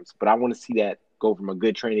training camps. But I want to see that go from a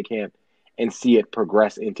good training camp and see it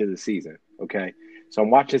progress into the season. Okay. So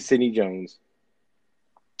I'm watching Sidney Jones.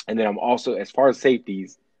 And then I'm also, as far as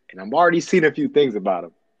safeties, and I'm already seeing a few things about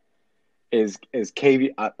him, is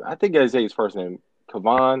KV. I think I say his first name,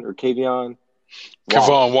 Kavion Wallace.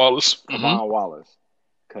 Kavon Wallace. Kavon Wallace.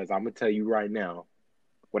 Because I'm gonna tell you right now,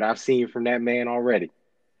 what I've seen from that man already.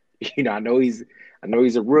 I know he's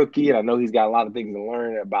a rookie, and I know he's got a lot of things to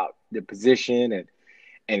learn about the position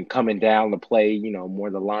and coming down to play, more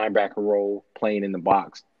the linebacker role, playing in the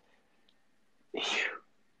box.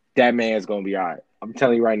 That man's gonna be all right. I'm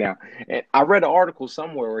telling you right now. And I read an article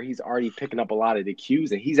somewhere where he's already picking up a lot of the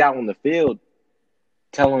cues, and he's out on the field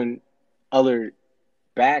telling other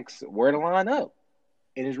backs where to line up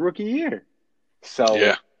in his rookie year. So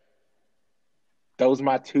yeah, those are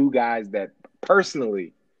my two guys that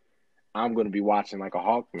personally I'm going to be watching like a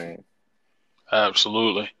hawk, man.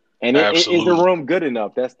 Absolutely. And is the room good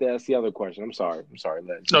enough? That's the other question. I'm sorry.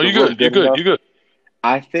 Les. No, you're good. You're good.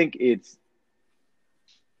 I think it's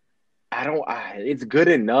good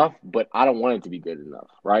enough, but I don't want it to be good enough,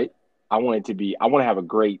 right? I want to have a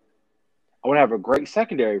great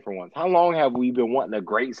secondary for once. How long have we been wanting a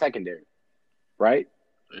great secondary, right?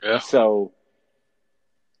 Yeah. So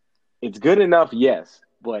it's good enough, yes,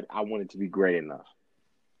 but I want it to be great enough.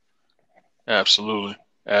 Absolutely.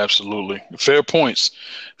 Fair points,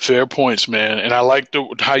 man. And I like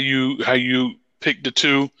how you picked the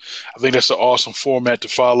two. I think that's an awesome format to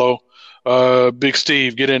follow. Big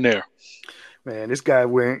Steve, get in there. Man, this guy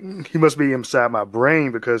he must be inside my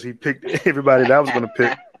brain because he picked everybody that I was going to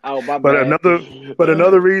pick. Oh, my bad.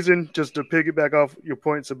 Another reason, just to piggyback off your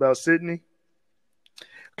points about Sidney.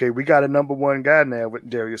 Okay, we got a number one guy now with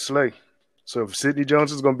Darius Slay. So if Sidney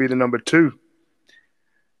Jones is going to be the number two,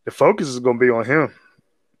 the focus is going to be on him,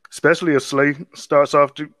 especially if Slay starts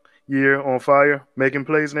off the year on fire, making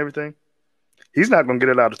plays and everything. He's not going to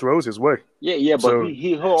get a lot of throws his way. Yeah, but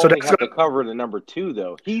he'll only have to cover the number two,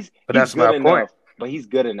 though. That's my point. But he's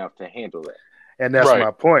good enough to handle it. And that's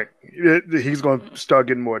my point. He's going to start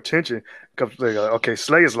getting more attention. Because okay,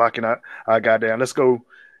 Slay is locking our guy down. Let's go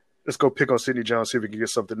pick on Sidney Jones, see if we can get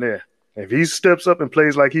something there. If he steps up and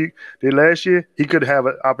plays like he did last year, he could have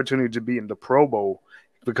an opportunity to be in the Pro Bowl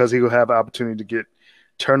because he will have an opportunity to get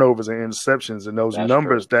turnovers and interceptions and those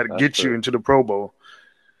numbers that get you into the Pro Bowl.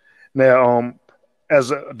 Now, as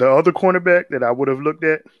the other cornerback that I would have looked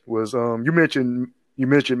at was you mentioned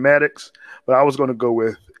Maddox, but I was going to go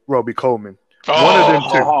with Roby Coleman. One of them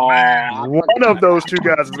two. One of those two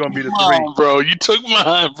guys is going to be the three. Bro, you took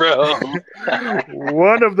mine, bro.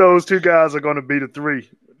 One of those two guys are going to be the three,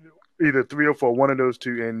 either 3 or 4. One of those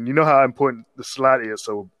two, and you know how important the slot is.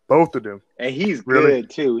 So both of them. And he's good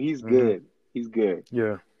too. He's good. He's good.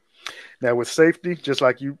 Yeah. Now with safety, just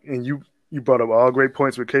like you brought up all great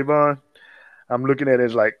points with Kayvon. I'm looking at it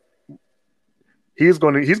as like he's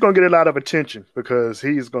going to get a lot of attention because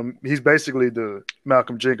he's basically the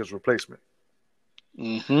Malcolm Jenkins replacement.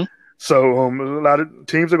 Mm-hmm. So a lot of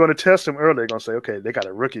teams are going to test him early. They're going to say, okay, they got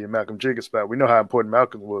a rookie in Malcolm Jenkins spot. We know how important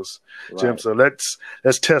Malcolm was, Jim. Right. So let's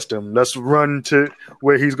test him. Let's run to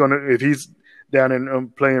where he's going to, if he's down in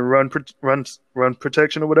playing run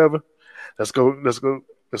protection or whatever. Let's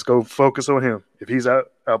go focus on him. If he's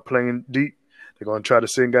out playing deep, they're going to try to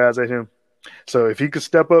send guys at him. So if he could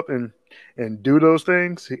step up and and do those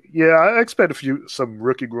things, yeah, I expect some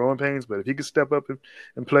rookie growing pains. But if he can step up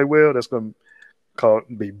and play well, that's going to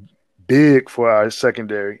be big for our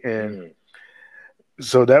secondary. And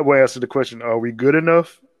so that way, answer the question: are we good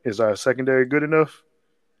enough? Is our secondary good enough?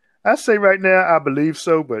 I say right now, I believe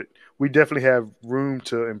so, but we definitely have room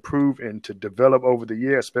to improve and to develop over the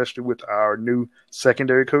year, especially with our new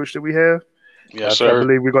secondary coach that we have. Yes, sir. I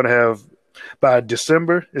believe we're going to have, by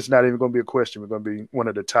December, it's not even going to be a question. We're going to be one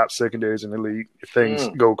of the top secondaries in the league if things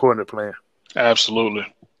go according to plan. Absolutely.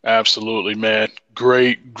 Absolutely, man.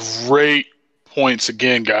 Great points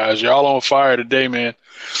again, guys. Y'all on fire today, man.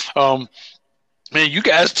 Man, you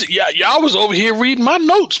guys, y'all was over here reading my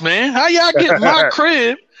notes, man. How y'all get in my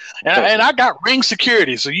crib? And I got ring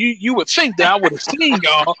security, so you would think that I would have seen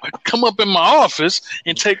y'all come up in my office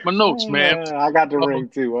and take my notes, man. I got the ring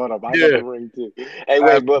too. Hold up, I got the ring too. Hey,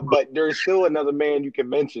 wait, but there's still another man you can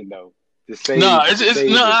mention though. I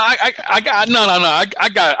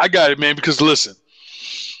got it, man. Because listen,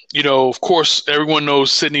 of course, everyone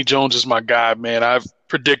knows Sidney Jones is my guy, man. I've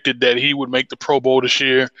predicted that he would make the Pro Bowl this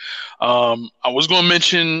year. I was going to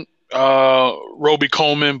mention Roby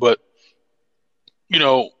Coleman, but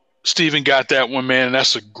Steven got that one, man, and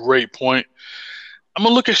that's a great point. I'm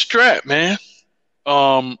going to look at Strat, man.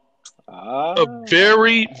 A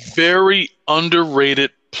very, very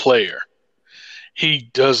underrated player.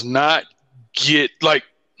 He does not get,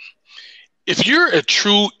 if you're a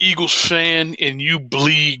true Eagles fan and you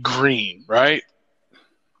bleed green, right?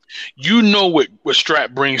 You know what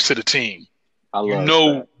Strat brings to the team. I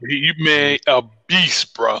love you made a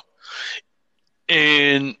beast, bro.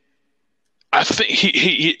 And I think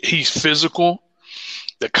he's physical.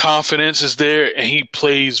 The confidence is there, and he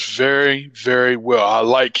plays very, very well. I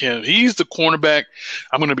like him. He's the cornerback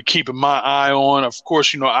I'm going to be keeping my eye on. Of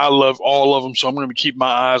course, I love all of them, so I'm going to be keeping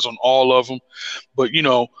my eyes on all of them. But,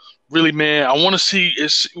 really, man, I want to see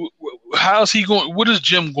how's he going. What is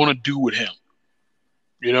Jim going to do with him?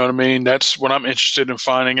 You know what I mean? That's what I'm interested in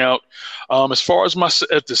finding out. As far as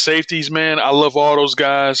the safeties, man, I love all those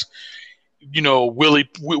guys.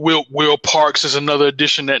 Will Parks is another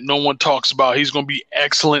addition that no one talks about. He's going to be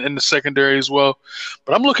excellent in the secondary as well.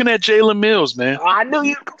 But I'm looking at Jalen Mills, man. I knew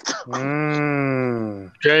you.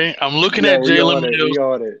 Okay, I'm looking at Jalen Mills.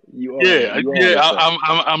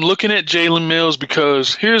 I'm looking at Jalen Mills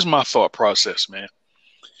because here's my thought process, man.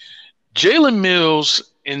 Jalen Mills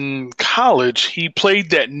in college, he played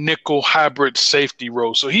that nickel hybrid safety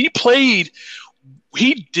role. So he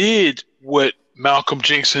did what Malcolm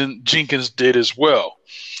Jenkins did as well.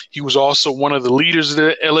 He was also one of the leaders of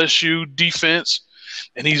the LSU defense,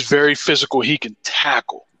 and he's very physical. He can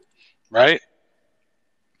tackle, right?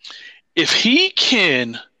 If he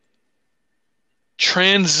can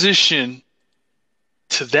transition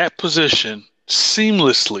to that position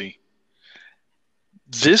seamlessly,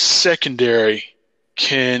 this secondary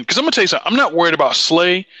can – because I'm going to tell you something. I'm not worried about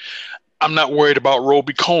Slay. I'm not worried about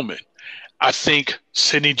Roby Coleman. I think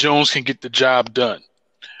Sidney Jones can get the job done.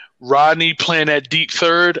 Rodney playing that deep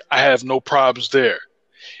third, I have no problems there.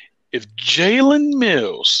 If Jalen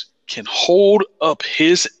Mills can hold up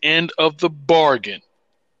his end of the bargain,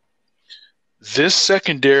 this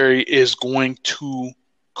secondary is going to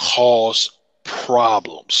cause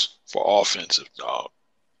problems for offensive, dog.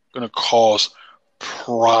 Going to cause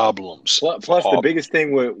problems. Plus the biggest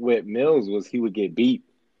thing with Mills was he would get beat,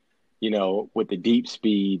 with the deep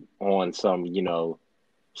speed on some,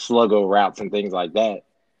 sluggo routes and things like that,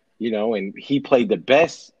 and he played the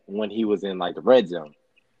best when he was in the red zone,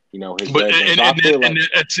 his red zone.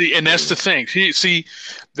 And that's the thing. See,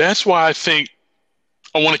 that's why I think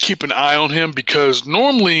I want to keep an eye on him, because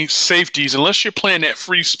normally safeties, unless you're playing that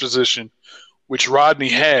freeze position, which Rodney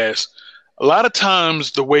has, a lot of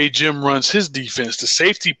times the way Jim runs his defense, the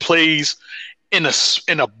safety plays in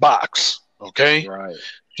a box, okay? Right.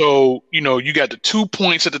 So, you got the 2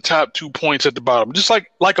 points at the top, 2 points at the bottom, just like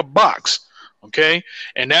a box, okay?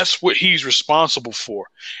 And that's what he's responsible for.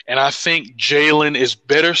 And I think Jalen is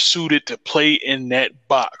better suited to play in that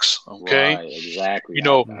box, okay? Right, exactly.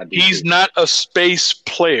 He's not a space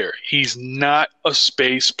player. He's not a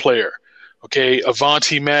space player, okay?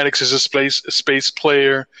 Avonte Maddox is a space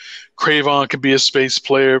player. Cravon can be a space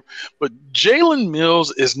player, but Jalen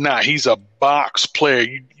Mills is not. He's a box player.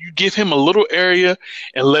 You give him a little area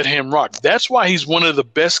and let him rock. That's why he's one of the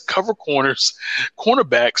best cover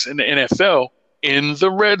cornerbacks in the NFL in the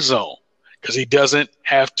red zone, because he doesn't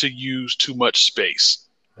have to use too much space.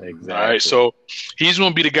 Exactly. All right, so he's going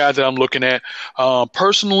to be the guy that I'm looking at.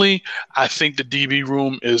 Personally, I think the DB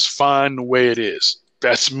room is fine the way it is.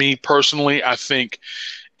 That's me personally. I think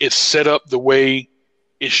it's set up the way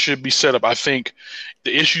it should be set up. I think,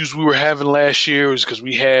 the issues we were having last year was because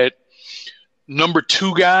we had number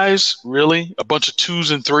 2 guys, really, a bunch of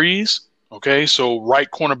 2s and 3s. Okay, so right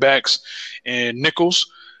cornerbacks and nickels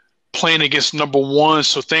playing against number 1,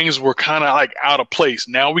 so things were kind of like out of place.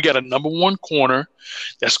 Now we got a number 1 corner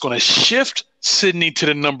that's going to shift Sydney to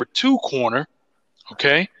the number 2 corner.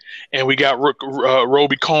 Okay, and we got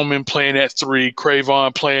Roby Coleman playing at 3,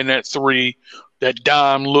 Cravon playing at 3. That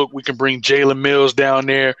dime look, we can bring Jalen Mills down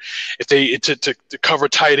there if they to cover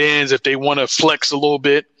tight ends if they want to flex a little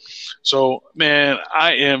bit. So, man,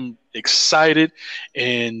 I am excited.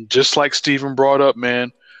 And just like Steven brought up,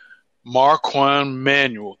 man, Marquand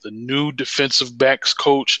Manuel, the new defensive backs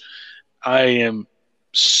coach, I am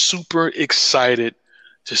super excited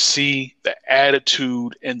to see the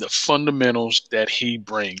attitude and the fundamentals that he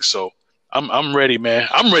brings. So I'm ready, man.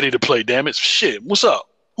 I'm ready to play, damn it. Shit, what's up?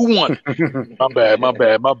 Who won? My bad.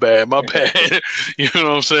 You know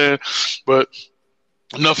what I'm saying? But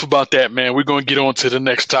enough about that, man. We're going to get on to the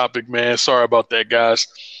next topic, man. Sorry about that, guys.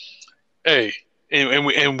 Hey,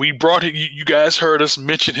 and we brought it. You guys heard us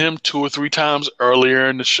mention him 2 or 3 times earlier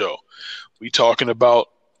in the show. We talking about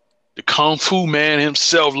the Kung Fu man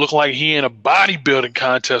himself, looking like he in a bodybuilding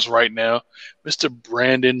contest right now. Mr.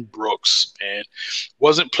 Brandon Brooks, man,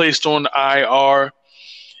 wasn't placed on the IR,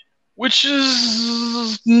 which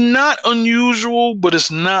is not unusual, but it's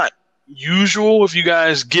not usual if you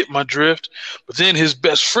guys get my drift. But then his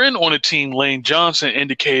best friend on the team, Lane Johnson,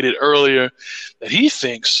 indicated earlier that he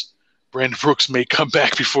thinks Brandon Brooks may come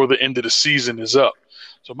back before the end of the season is up.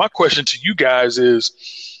 So my question to you guys is,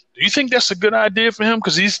 do you think that's a good idea for him?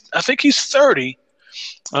 Because I think he's 30.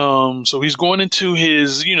 So he's going into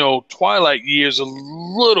his, twilight years a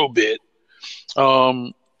little bit.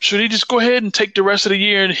 Should he just go ahead and take the rest of the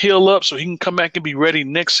year and heal up so he can come back and be ready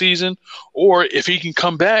next season? Or if he can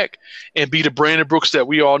come back and be the Brandon Brooks that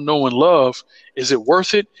we all know and love, is it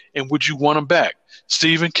worth it? And would you want him back?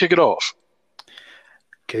 Steven, kick it off.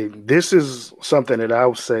 Okay, this is something that I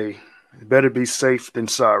would say better be safe than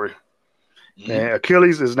sorry. Mm-hmm. And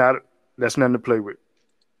Achilles that's nothing to play with.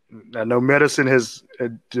 I know medicine has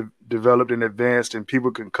developed and advanced, and people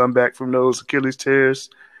can come back from those Achilles tears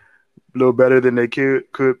a little better than they could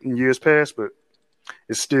in years past, but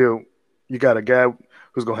it's still, you got a guy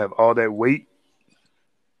who's going to have all that weight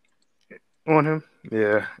on him.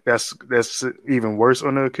 Yeah, that's even worse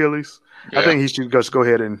on the Achilles. Yeah. I think he should just go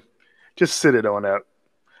ahead and just sit it on out.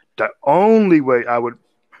 The only way I would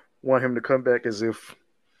want him to come back is if,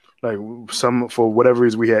 like, for whatever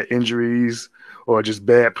reason we had injuries or just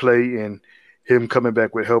bad play, and him coming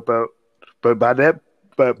back would help out. But by that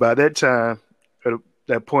time, at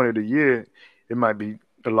that point of the year, it might be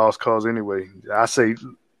a lost cause anyway. I say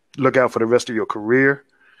look out for the rest of your career,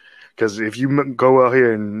 because if you go out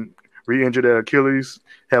here and re-injure that Achilles,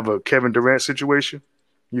 have a Kevin Durant situation,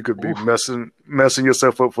 you could be messing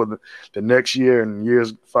yourself up for the next year and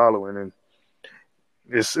years following. And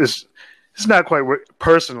it's not quite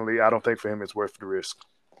personally, I don't think for him it's worth the risk.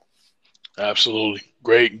 Absolutely.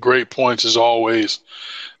 Great points as always.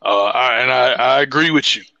 I agree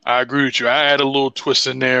with you. I add a little twist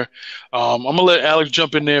in there. I'm going to let Alex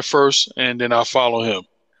jump in there first, and then I'll follow him.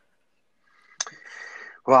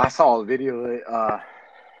 Well, I saw a video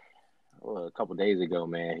a couple days ago,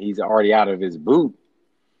 man. He's already out of his boot,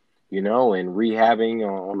 and rehabbing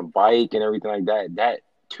on a bike and everything like that. That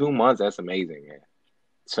 2 months, that's amazing, man.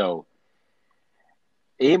 So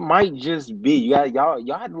it might just be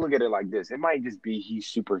y'all have to look at it like this. It might just be he's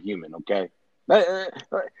superhuman, okay?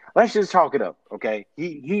 Let's just chalk it up, okay?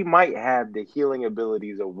 He might have the healing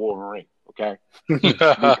abilities of Wolverine, okay?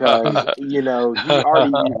 Because he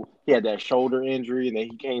had that shoulder injury, and then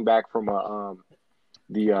he came back from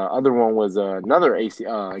the other one was another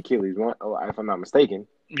Achilles one, if I'm not mistaken.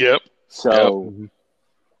 Yep. So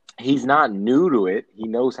he's not new to it. He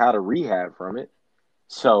knows how to rehab from it.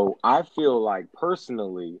 So I feel like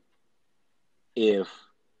personally, if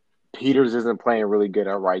Peters isn't playing really good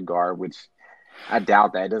at right guard, which I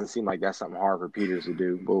doubt that. It doesn't seem like that's something hard for Peters to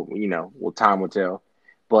do. But, time will tell.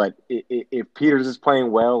 But if Peters is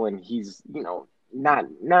playing well and he's, not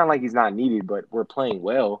like he's not needed, but we're playing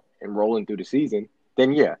well and rolling through the season,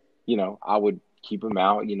 then, yeah, I would keep him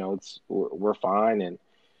out. We're fine. And,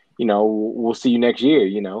 we'll see you next year,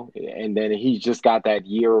 And then he's just got that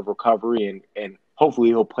year of recovery and hopefully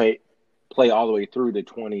he'll play all the way through the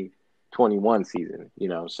 2021 season,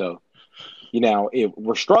 So, if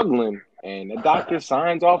we're struggling and the doctor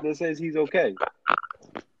signs off that says he's okay,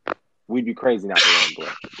 we'd be crazy not to let him play.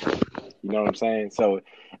 You know what I'm saying? So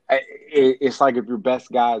it's like if your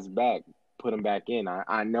best guy's back, put him back in.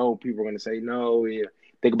 I know people are going to say, no, yeah,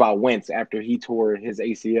 Think about Wentz after he tore his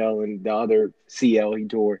ACL and the other CL he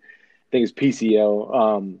tore, I think it's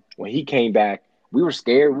PCL. When he came back, we were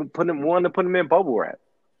scared. We wanted to put him in bubble wrap.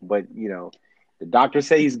 But, the doctors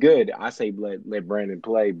say he's good. I say let Brandon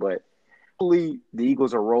play. But hopefully the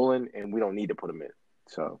Eagles are rolling and we don't need to put him in.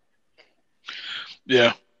 So.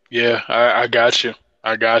 Yeah, I got you.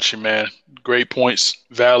 I got you, man. Great points.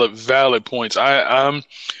 Valid points. I'm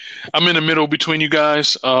in the middle between you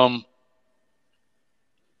guys.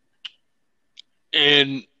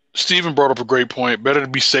 And Steven brought up a great point. Better to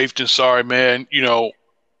be safe than sorry, man.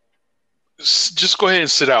 Just go ahead and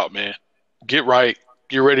sit out, man. Get right.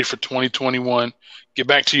 Get ready for 2021. Get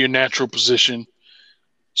back to your natural position.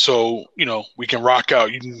 So, we can rock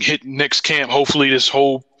out. You can hit next camp. Hopefully this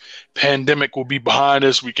whole pandemic will be behind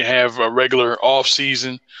us. We can have a regular off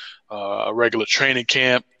season, a regular training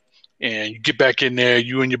camp, and you get back in there,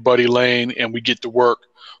 you and your buddy Lane, and we get to work.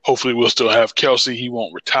 Hopefully we'll still have Kelce. He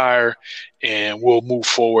won't retire, and we'll move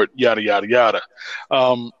forward, yada, yada, yada.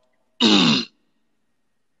 I'm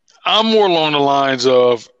more along the lines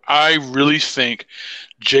of I really think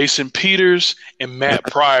Jason Peters and Matt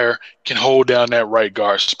Pryor can hold down that right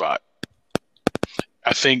guard spot.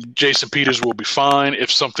 I think Jason Peters will be fine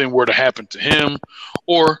if something were to happen to him,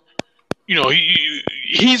 or,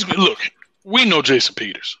 he's look. We know Jason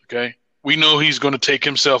Peters, okay? We know he's going to take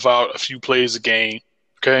himself out a few plays a game,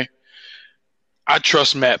 okay? I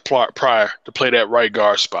trust Matt Pryor to play that right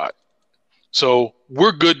guard spot, so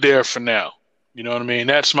we're good there for now. You know what I mean?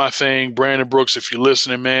 That's my thing. Brandon Brooks, if you're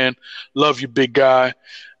listening, man, love you, big guy.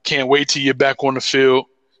 Can't wait till you're back on the field.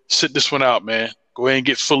 Sit this one out, man. Go ahead and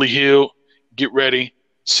get fully healed. Get ready.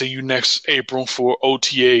 See you next April for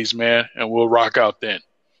OTAs, man, and we'll rock out then.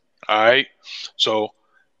 All right? So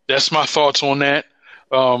that's my thoughts on that.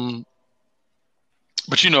 But,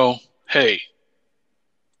 hey,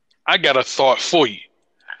 I got a thought for you.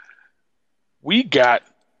 We got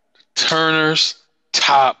Turner's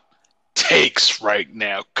top takes right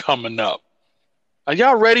now coming up. Are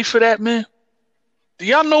y'all ready for that, man? Do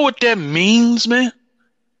y'all know what that means, man?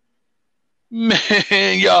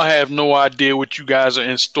 Man, y'all have no idea what you guys are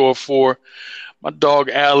in store for. My dog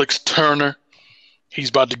Alex Turner, he's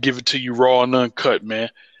about to give it to you raw and uncut, man.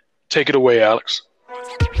 Take it away, Alex.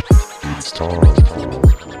 It's time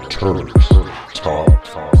for Turner's Top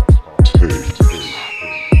Take.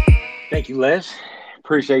 Thank you, Les.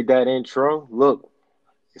 Appreciate that intro. Look,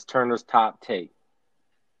 it's Turner's Top Take.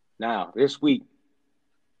 Now, this week,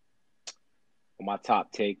 on my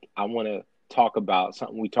top take, I want to talk about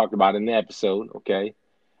something we talked about in the episode, okay?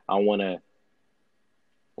 I want to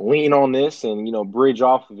lean on this and, bridge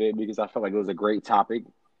off of it because I felt like it was a great topic.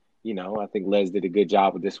 I think Les did a good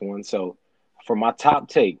job with this one. So, for my top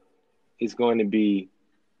take, it's going to be,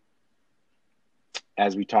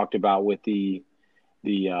 as we talked about with the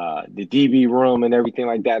DB room and everything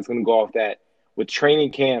like that, it's going to go off that with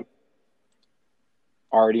training camp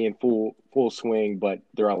already in full swing, but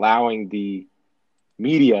they're allowing the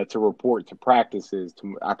media to report to practices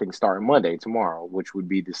I think starting Monday, tomorrow, which would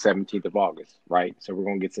be the 17th of August, right? So we're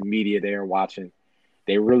going to get some media there watching.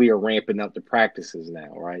 They really are ramping up the practices now,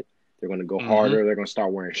 right? They're going to go harder. They're going to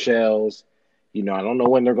start wearing shells. I don't know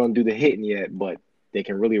when they're going to do the hitting yet, but they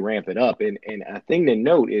can really ramp it up. And a thing to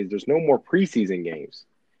note is there's no more preseason games.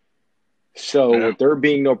 So with there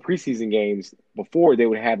being no preseason games, before they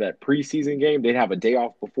would have that preseason game, they'd have a day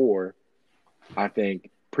off before, I think,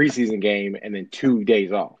 preseason game, and then 2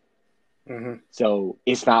 days off. Mm-hmm. So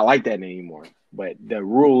it's not like that anymore. But the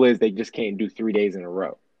rule is they just can't do 3 days in a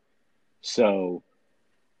row. So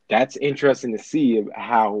that's interesting to see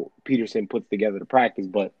how Peterson puts together the practice.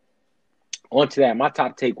 But onto that, my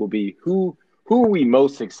top take will be who are we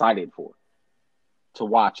most excited for to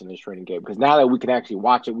watch in this training game? Because now that we can actually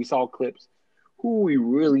watch it, we saw clips. Who are we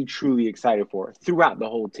really, truly excited for throughout the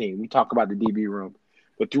whole team? We talk about the DB room,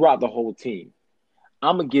 but throughout the whole team.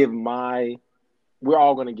 I'm going to give we're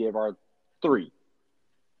all going to give our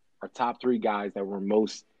top three guys that we're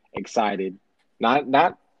most excited.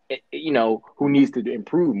 Not who needs to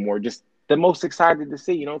improve more, just the most excited to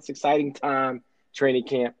see. It's exciting time, training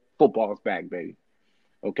camp, football's back, baby.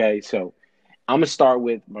 Okay, so I'm going to start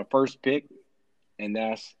with my first pick, and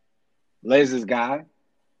that's Les's guy,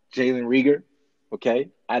 Jalen Reagor, okay,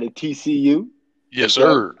 out of TCU. Yes,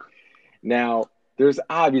 sir. Now, there's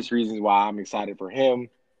obvious reasons why I'm excited for him.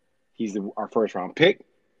 He's our first-round pick,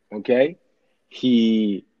 okay?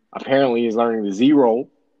 He apparently is learning the Z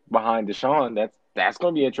roll behind Alshon. That's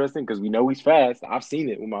going to be interesting because we know he's fast. I've seen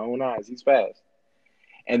it with my own eyes. He's fast.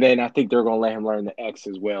 And then I think they're going to let him learn the X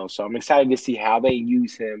as well. So I'm excited to see how they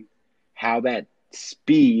use him, how that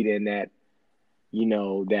speed and that,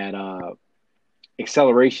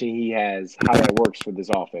 acceleration he has, how that works for this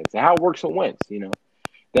offense, and how it works for Wentz, you know.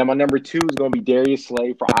 Then my number 2 is going to be Darius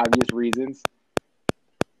Slay for obvious reasons.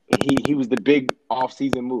 He was the big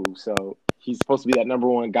offseason move, so he's supposed to be that number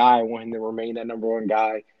 1 guy. I want him to remain that number 1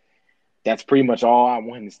 guy. That's pretty much all. I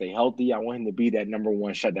want him to stay healthy. I want him to be that number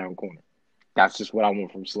 1 shutdown corner. That's just what I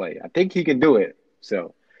want from Slay. I think he can do it.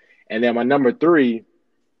 So, and then my number 3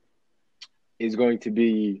 is going to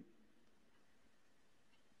be,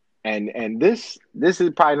 and this is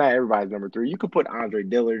probably not everybody's number 3. You could put Andre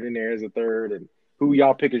Dillard in there as a third, and who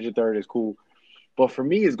y'all pick as your third is cool. But for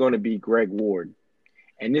me, it's going to be Greg Ward.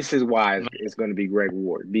 And this is why it's going to be Greg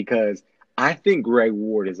Ward, because I think Greg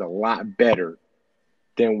Ward is a lot better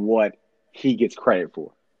than what he gets credit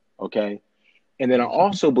for, okay? And then I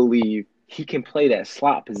also believe he can play that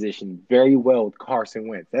slot position very well with Carson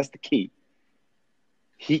Wentz. That's the key.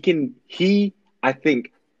 He, I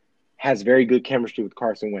think, has very good chemistry with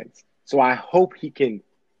Carson Wentz. So I hope he can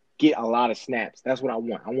get a lot of snaps. That's what I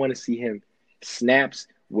want. I want to see him snaps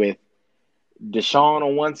with Deshaun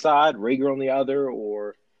on one side, Rager on the other,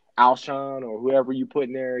 or Alshon, or whoever you put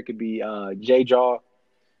in there. It could be J-Jaw.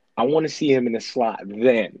 I want to see him in the slot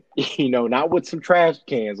then, not with some trash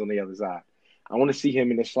cans on the other side. I want to see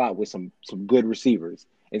him in the slot with some good receivers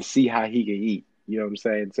and see how he can eat. You know what I'm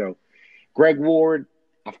saying? So, Greg Ward,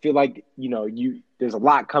 I feel like, there's a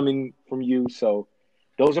lot coming from you. So,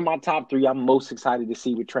 those are my top 3. I'm most excited to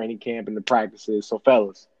see with training camp and the practices. So,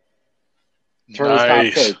 fellas, Turner's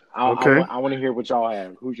nice. top take. Okay. I want to hear what y'all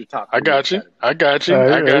have. Who's your top? I got you. I got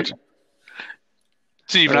you.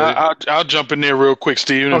 Steven, I'll jump in there real quick,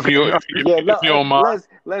 Steven, if you don't mind.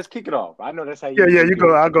 Let's kick it off. I know that's how you. Yeah, you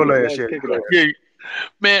go. I'll go last. Yeah,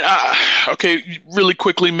 man. Okay, really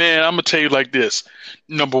quickly, man. I'm gonna tell you like this.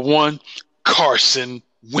 Number 1, Carson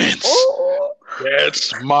Wentz. Oh.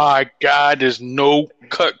 That's my guy. There's no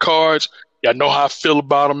cut cards. Y'all know how I feel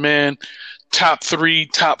about him, man. Top 3,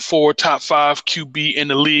 top 4, top 5 QB in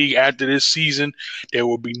the league after this season. There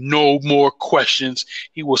will be no more questions.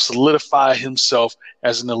 He will solidify himself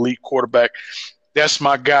as an elite quarterback. That's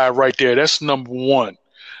my guy right there. That's number 1.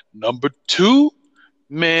 Number 2,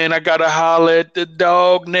 man, I got to holler at the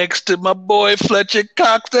dog next to my boy Fletcher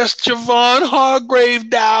Cox. That's Javon Hargrave,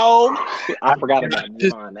 dog. I forgot about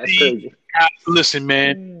Javon. That's crazy. Listen,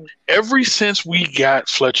 man, ever since we got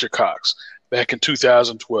Fletcher Cox back in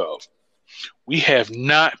 2012, we have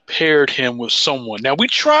not paired him with someone. Now, we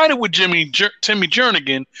tried it with Timmy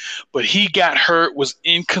Jernigan, but he got hurt, was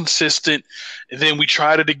inconsistent. And then we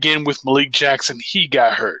tried it again with Malik Jackson. He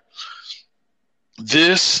got hurt.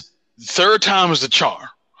 This third time is the charm,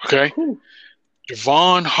 okay?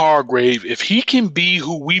 Javon Hargrave, if he can be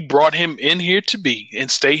who we brought him in here to be and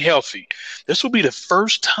stay healthy, this will be the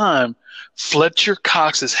first time Fletcher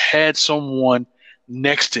Cox has had someone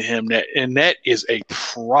next to him, that is a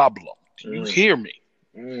problem. Do you hear me?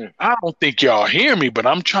 I don't think y'all hear me, but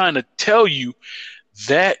I'm trying to tell you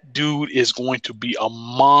that dude is going to be a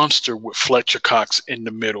monster with Fletcher Cox in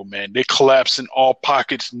the middle, man. They collapse in all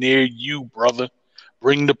pockets near you, brother.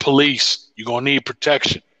 Bring the police. You're going to need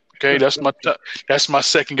protection. Okay, that's my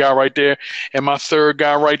second guy right there. And my third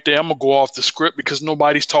guy right there, I'm going to go off the script because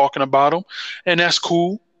nobody's talking about him, and that's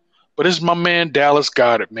cool. But it's my man, Dallas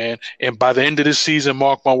Goedert, man. And by the end of this season,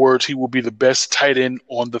 mark my words, he will be the best tight end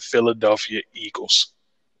on the Philadelphia Eagles.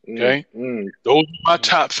 Okay? Those are my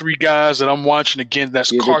top 3 guys that I'm watching. Again,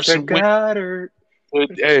 that's Carson Wentz.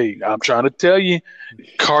 Hey, I'm trying to tell you,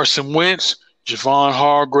 Carson Wentz, Javon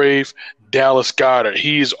Hargrave, Dallas Goedert.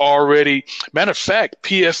 He's already – matter of fact,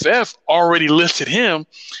 PFF already listed him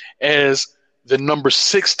as the number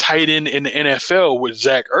 6 tight end in the NFL with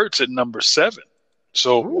Zach Ertz at number 7.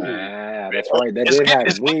 So that's right. That did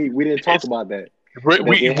happen. We didn't talk about that.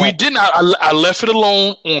 We didn't. I left it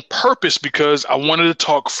alone on purpose because I wanted to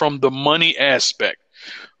talk from the money aspect.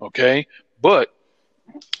 Okay, but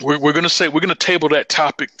we're going to table that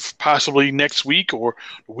topic possibly next week or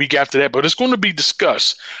the week after that. But it's going to be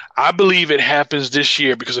discussed. I believe it happens this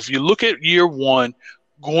year because if you look at year 1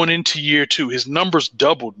 going into year 2, his numbers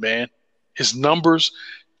doubled, man. His numbers,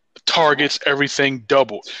 targets, everything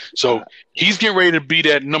doubled. So he's getting ready to be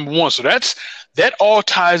that number 1. So that all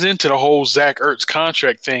ties into the whole Zach Ertz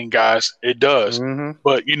contract thing, guys. It does.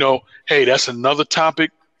 But, hey, that's another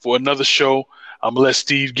topic for another show. I'm going to let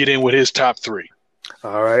Steve get in with his top 3.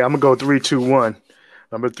 All right, I'm going to go 3, 2, 1.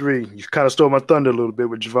 Number 3, you kind of stole my thunder a little bit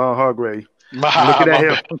with Javon Hargrave. But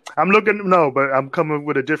I'm coming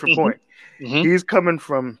with a different point. He's coming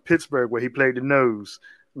from Pittsburgh where he played the nose.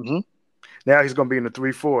 Now he's going to be in the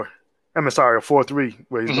 3-4. a 4-3,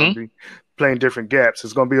 where he's going to be playing different gaps.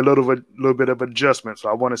 It's going to be a little bit of adjustment. So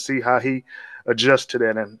I want to see how he adjust to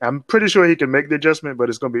that. And I'm pretty sure he can make the adjustment, but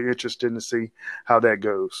it's going to be interesting to see how that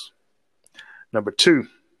goes. Number 2,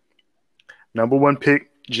 number 1 pick,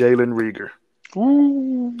 Jalen Reagor.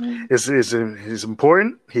 It's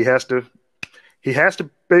important. He has to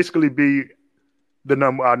basically be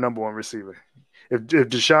our number 1 receiver. If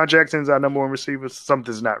Deshaun Jackson's our number 1 receiver,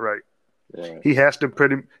 something's not right. Yeah. He has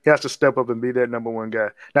to step up and be that number 1 guy.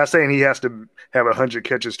 Not saying he has to have 100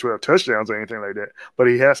 catches, 12 touchdowns, or anything like that, but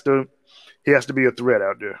he has to be a threat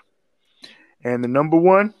out there. And the number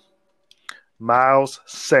 1, Miles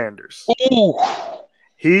Sanders. Ooh.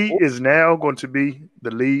 He is now going to be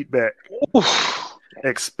the lead back. Ooh.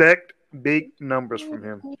 Expect big numbers from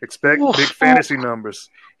him. Expect big fantasy numbers.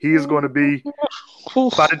 He is going to be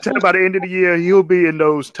by the end of the year, he'll be in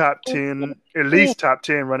those top 10, at least top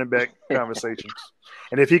 10 running back conversations.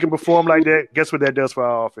 And if he can perform like that, guess what that does for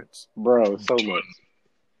our offense? Bro, so much.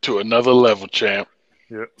 To another level, champ.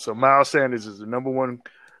 Yeah. So Miles Sanders is the number 1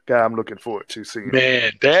 guy I'm looking forward to seeing.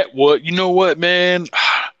 Man, you know what, man?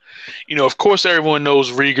 You know, of course everyone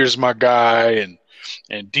knows Reagor's my guy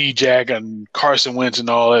and D-Jack and Carson Wentz and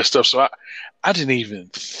all that stuff. So I didn't even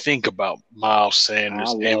think about Miles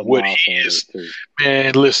Sanders and what he is. Too.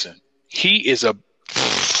 Man, listen, he's a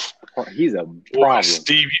problem.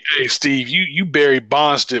 Steve, you Barry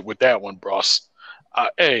Bonds it with that one, bros.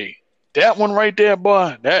 Hey, that one right there,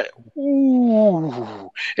 boy. And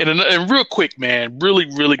real quick, man,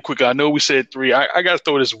 really quick. I know we said 3. I got to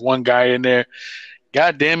throw this one guy in there.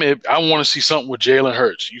 God damn it, I want to see something with Jalen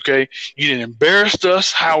Hurts, okay? You didn't embarrass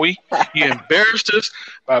us, Howie. You embarrassed us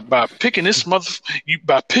by picking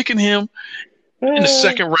by picking him in the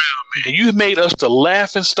second round, man. You made us the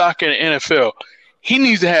laughing stock in the NFL. He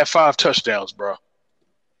needs to have 5 touchdowns, bro.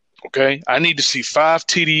 Okay? I need to see 5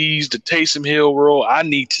 TDs, the Taysom Hill roll. I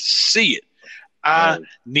need to see it. I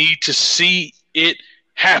need to see it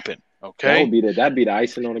happen, okay? That'd be the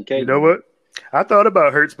icing on the cake. You know what? I thought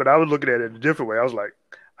about Hurts, but I was looking at it a different way. I was like,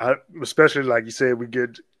 especially like you said, we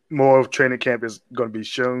get more of training camp is going to be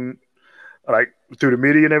shown like through the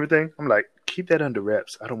media and everything. I'm like, keep that under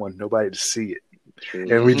wraps. I don't want nobody to see it. True.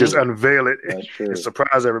 And we just unveil it and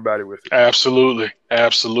surprise everybody with it. Absolutely.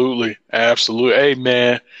 Hey,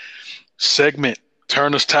 man, segment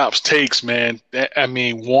Turner's Tops Takes, man. I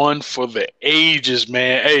mean, one for the ages,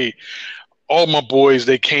 man. Hey, all my boys,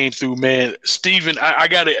 they came through, man. Steven, I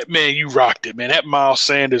got it, man. You rocked it, man. That Miles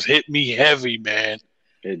Sanders hit me heavy, man.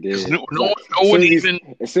 It did. No one even.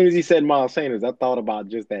 As soon as he said Miles Sanders, I thought about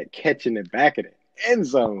just that catching it back in the end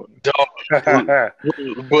zone.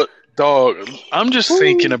 But dog, I'm just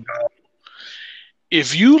thinking about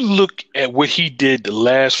if you look at what he did the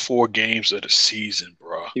last 4 games of the season,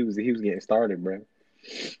 bro. He was getting started, bro.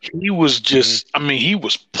 He was just, I mean, he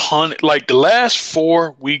was punted. Like the last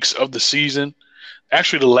 4 weeks of the season,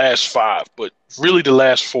 actually the last 5, but really the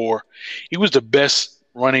last 4, he was the best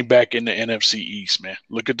running back in the NFC East, man.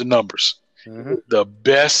 Look at the numbers. Mm-hmm. The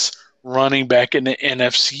best running back in the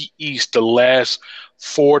NFC East the last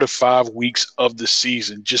 4 to 5 weeks of the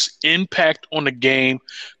season. Just impact on the game,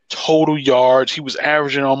 total yards. He was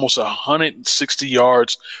averaging almost 160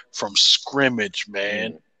 yards from scrimmage,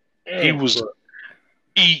 man. He was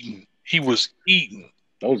eating. He was eating.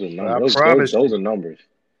 Those are numbers. Those are numbers.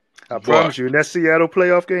 I promise you, in that Seattle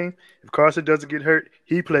playoff game, if Carson doesn't get hurt,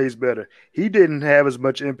 he plays better. He didn't have as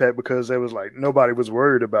much impact because there was like nobody was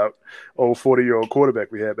worried about 40-year-old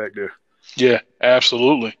quarterback we had back there. Yeah,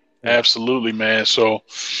 absolutely. Absolutely, man. So,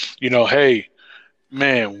 you know, hey,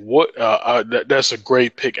 man, what that's a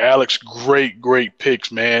great pick. Alex, great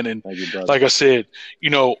picks, man. And like I said, you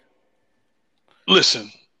know,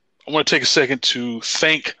 listen, I want to take a second to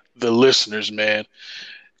thank the listeners, man.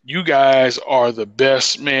 You guys are the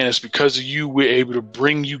best, man. It's because of you we're able to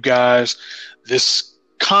bring you guys this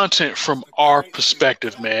content from our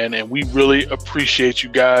perspective, man. And we really appreciate you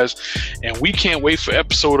guys. And we can't wait for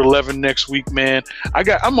episode 11 next week, man. I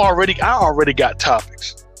already got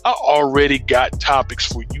topics. I already got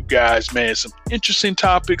topics for you guys, man. Some interesting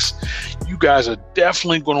topics. You guys are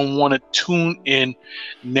definitely going to want to tune in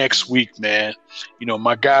next week, man. You know,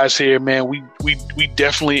 my guys here, man, we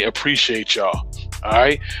definitely appreciate y'all. All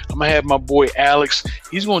right. I'm going to have my boy Alex.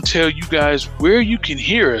 He's going to tell you guys where you can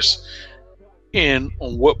hear us and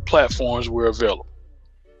on what platforms we're available.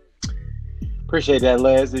 Appreciate that,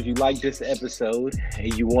 Les. If you like this episode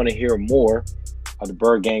and you want to hear more of the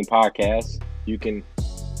Bird Gang podcast, you can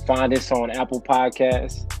find us on Apple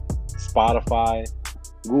Podcasts, Spotify,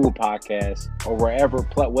 Google Podcasts, or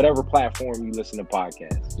whatever platform you listen to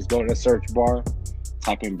podcasts. Just go in the search bar,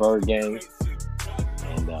 type in Bird Gang,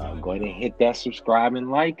 and go ahead and hit that subscribe and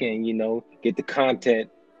like, and, you know, get the content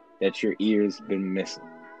that your ears been missing.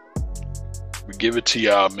 We give it to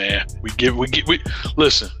y'all, man. We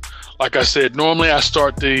listen. Like I said, normally I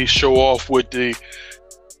start the show off with the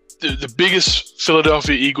biggest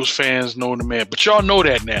Philadelphia Eagles fans know the man, but y'all know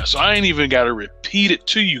that now, so I ain't even got to repeat it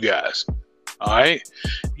to you guys. All right,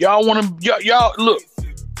 y'all want to y'all look.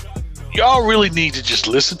 Y'all really need to just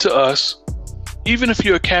listen to us. Even if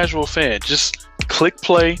you're a casual fan, just click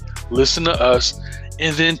play, listen to us,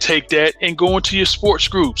 and then take that and go into your sports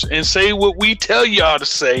groups and say what we tell y'all to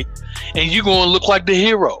say, and you're going to look like the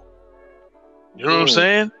hero. You know what I'm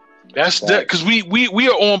saying? That's that, because we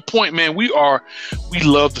are on point, man. We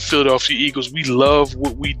love the Philadelphia Eagles. We love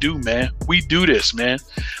what we do, man. We do this, man.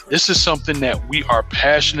 This is something that we are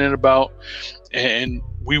passionate about, and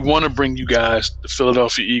we want to bring you guys the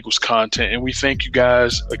Philadelphia Eagles content, and we thank you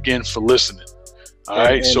guys again for listening. All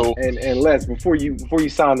right, so Les, before you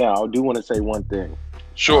sign out, I do want to say one thing.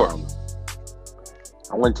 Sure.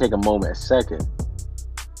 I want to take a moment, a second,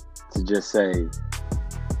 to just say,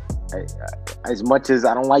 as much as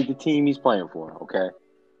I don't like the team he's playing for, okay,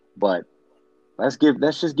 but let's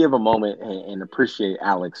just give a moment and appreciate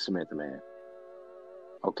Alex Smith, man.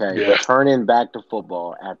 Okay, returning back to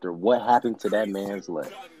football after what happened to that man's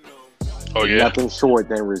leg. Oh yeah, nothing short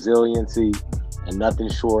than resiliency, and nothing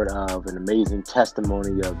short of an amazing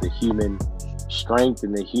testimony of the human strength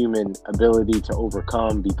and the human ability to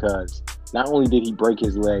overcome. Because not only did he break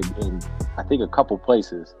his leg in, I think, a couple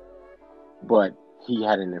places, but he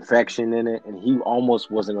had an infection in it, and he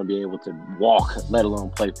almost wasn't going to be able to walk, let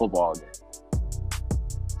alone play football again.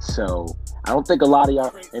 So I don't think a lot of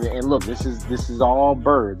y'all, and look, this is all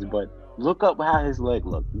birds, but look up how his leg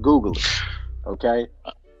looked. Google it, okay?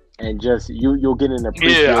 And just you'll get an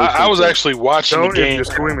appreciation. Yeah, I was actually watching the game.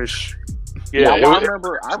 Squeamish. Yeah, I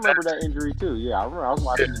remember that injury too. Yeah, I remember I was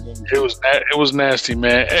watching the game. It was nasty,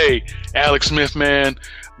 man. Hey, Alex Smith, man.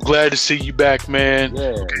 Glad to see you back, man.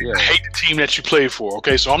 Yeah. I hate the team that you play for,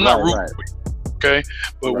 okay? So I'm not rooting for you, okay?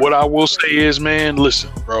 But what I will say is, man, listen,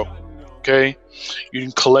 bro, okay?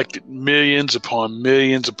 You collected millions upon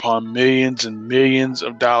millions upon millions and millions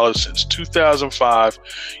of dollars since 2005.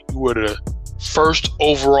 You were the first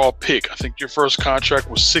overall pick. I think your first contract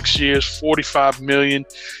was 6 years, $45 million,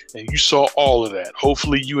 and you saw all of that.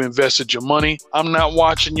 Hopefully you invested your money. I'm not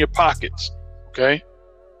watching your pockets, okay?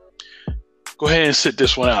 Go ahead and sit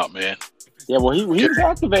this one out, man. Yeah, well, he was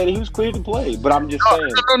activated. He was cleared to play. But I'm just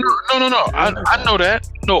saying. No. I know that.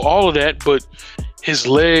 Know all of that. But his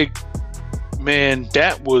leg, man,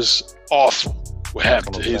 that was awful. What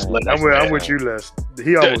happened to his leg? I'm with you, Les.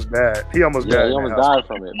 He almost died. He almost died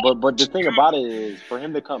from it. But the thing about it is, for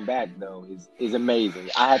him to come back, though, is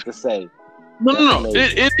amazing. I have to say. No.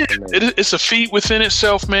 It's a feat within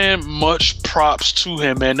itself, man. Much props to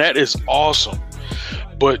him, man. That is awesome.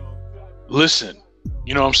 But listen,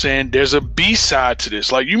 you know what I'm saying? There's a B-side to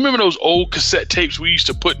this. Like, you remember those old cassette tapes we used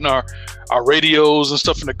to put in our radios and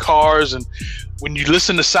stuff in the cars? And when you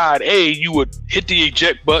listen to side A, you would hit the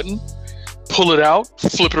eject button, pull it out,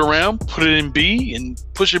 flip it around, put it in B, and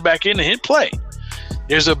push it back in and hit play.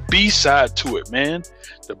 There's a B-side to it, man.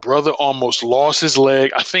 The brother almost lost his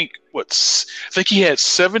leg. I think he had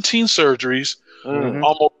 17 surgeries,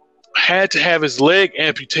 almost had to have his leg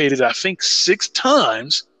amputated, I think 6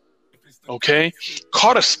 times. Okay,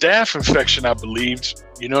 caught a staph infection, I believed.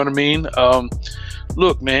 You know what I mean?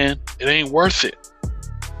 Look, man, it ain't worth it.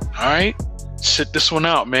 All right, sit this one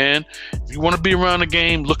out, man. If you want to be around the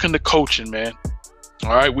game, look into coaching, man.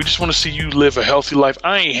 All right, we just want to see you live a healthy life.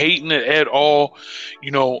 I ain't hating it at all.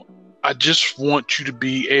 You know, I just want you to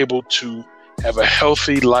be able to have a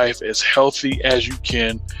healthy life, as healthy as you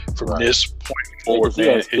can from this point forward,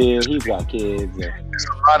 man. He's got kids. There's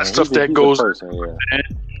a lot of stuff that goes on, man.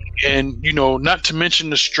 And, you know, not to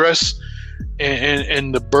mention the stress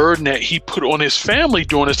and the burden that he put on his family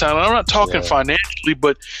during this time. And I'm not talking financially,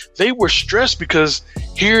 but they were stressed because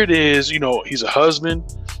here it is, you know, he's a husband,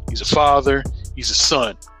 he's a father, he's a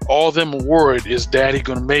son. All of them are worried, is daddy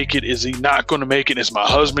going to make it? Is he not going to make it? Is my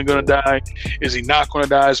husband going to die? Is he not going to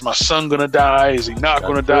die? Is my son going to die? Is he not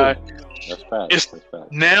going to die? That's fact. It's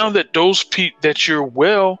now that those people that you're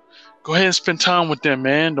well, go ahead and spend time with them,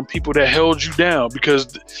 man. The people that held you down, because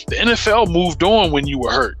the NFL moved on when you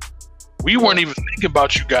were hurt. We weren't even thinking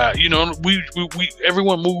about you guys. You know, we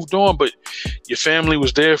everyone moved on, but your family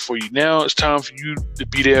was there for you. Now it's time for you to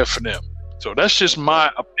be there for them. So that's just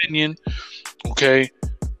my opinion, okay?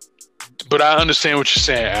 But I understand what you're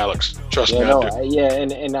saying, Alex. Trust me, I do. Yeah,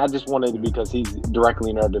 and I just wanted to, because he's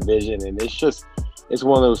directly in our division, and it's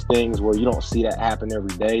one of those things where you don't see that happen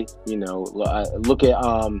every day. You know, look at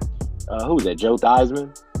who was that? Joe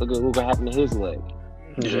Theismann. Look what happened to his leg.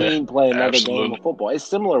 He didn't play another game of football. It's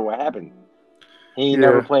similar what happened. He ain't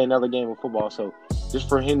never played another game of football. So just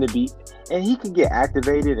for him to be, and he could get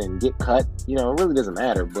activated and get cut, it really doesn't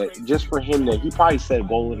matter. But just for him he probably set a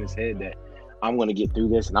goal in his head that I'm going to get through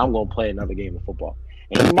this and I'm going to play another game of football.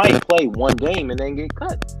 And he might play one game and then get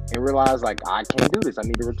cut and realize, like, I can't do this. I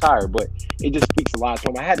need to retire. But it just speaks a lot to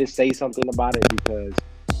him. I had to say something about it because,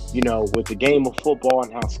 with the game of football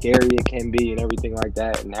and how scary it can be and everything like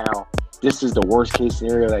that, and how this is the worst case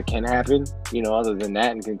scenario that can happen, other than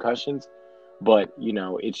that and concussions. But,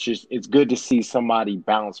 it's good to see somebody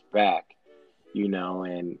bounce back,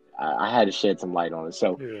 and I had to shed some light on it.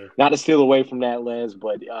 So, not to steal away from that, Les,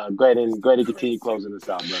 but great to continue closing this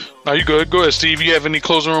out, brother. No, you good. Go ahead, Steve. You have any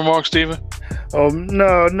closing remarks, Steven?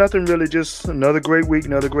 No, nothing really. Just another great week,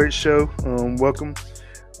 another great show. Welcome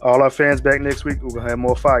all our fans back next week. We're going to have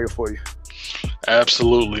more fire for you.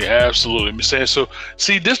 Absolutely. So,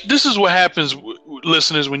 see, this is what happens,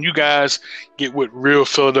 listeners, when you guys get with real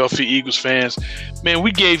Philadelphia Eagles fans. Man,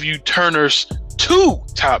 we gave you Turner's 2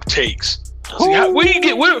 top takes.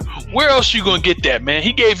 See, where else you gonna get that, man?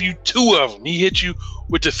 He gave you 2 of them. He hit you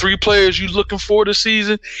with the 3 players you looking for this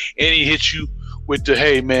season, and he hit you with the,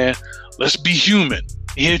 hey man, let's be human.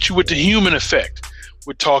 He hit you with the human effect.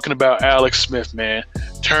 We're talking about Alex Smith, man.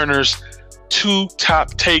 Turner's 2 top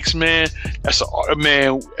takes, man. That's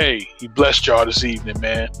man. Hey, he blessed y'all this evening,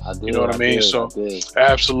 man. You know what I mean?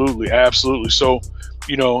 Absolutely. So,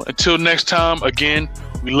 until next time, again,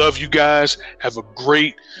 we love you guys. Have a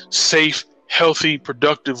great, safe, healthy,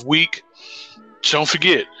 productive week. Don't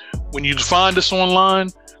forget, when you find us online,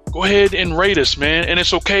 go ahead and rate us, man. And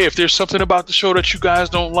it's okay if there's something about the show that you guys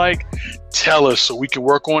don't like, tell us so we can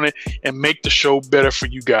work on it and make the show better for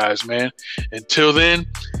you guys, man. Until then,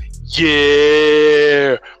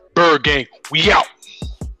 yeah, Bird Gang, we out.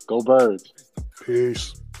 Go Birds.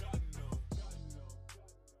 Peace.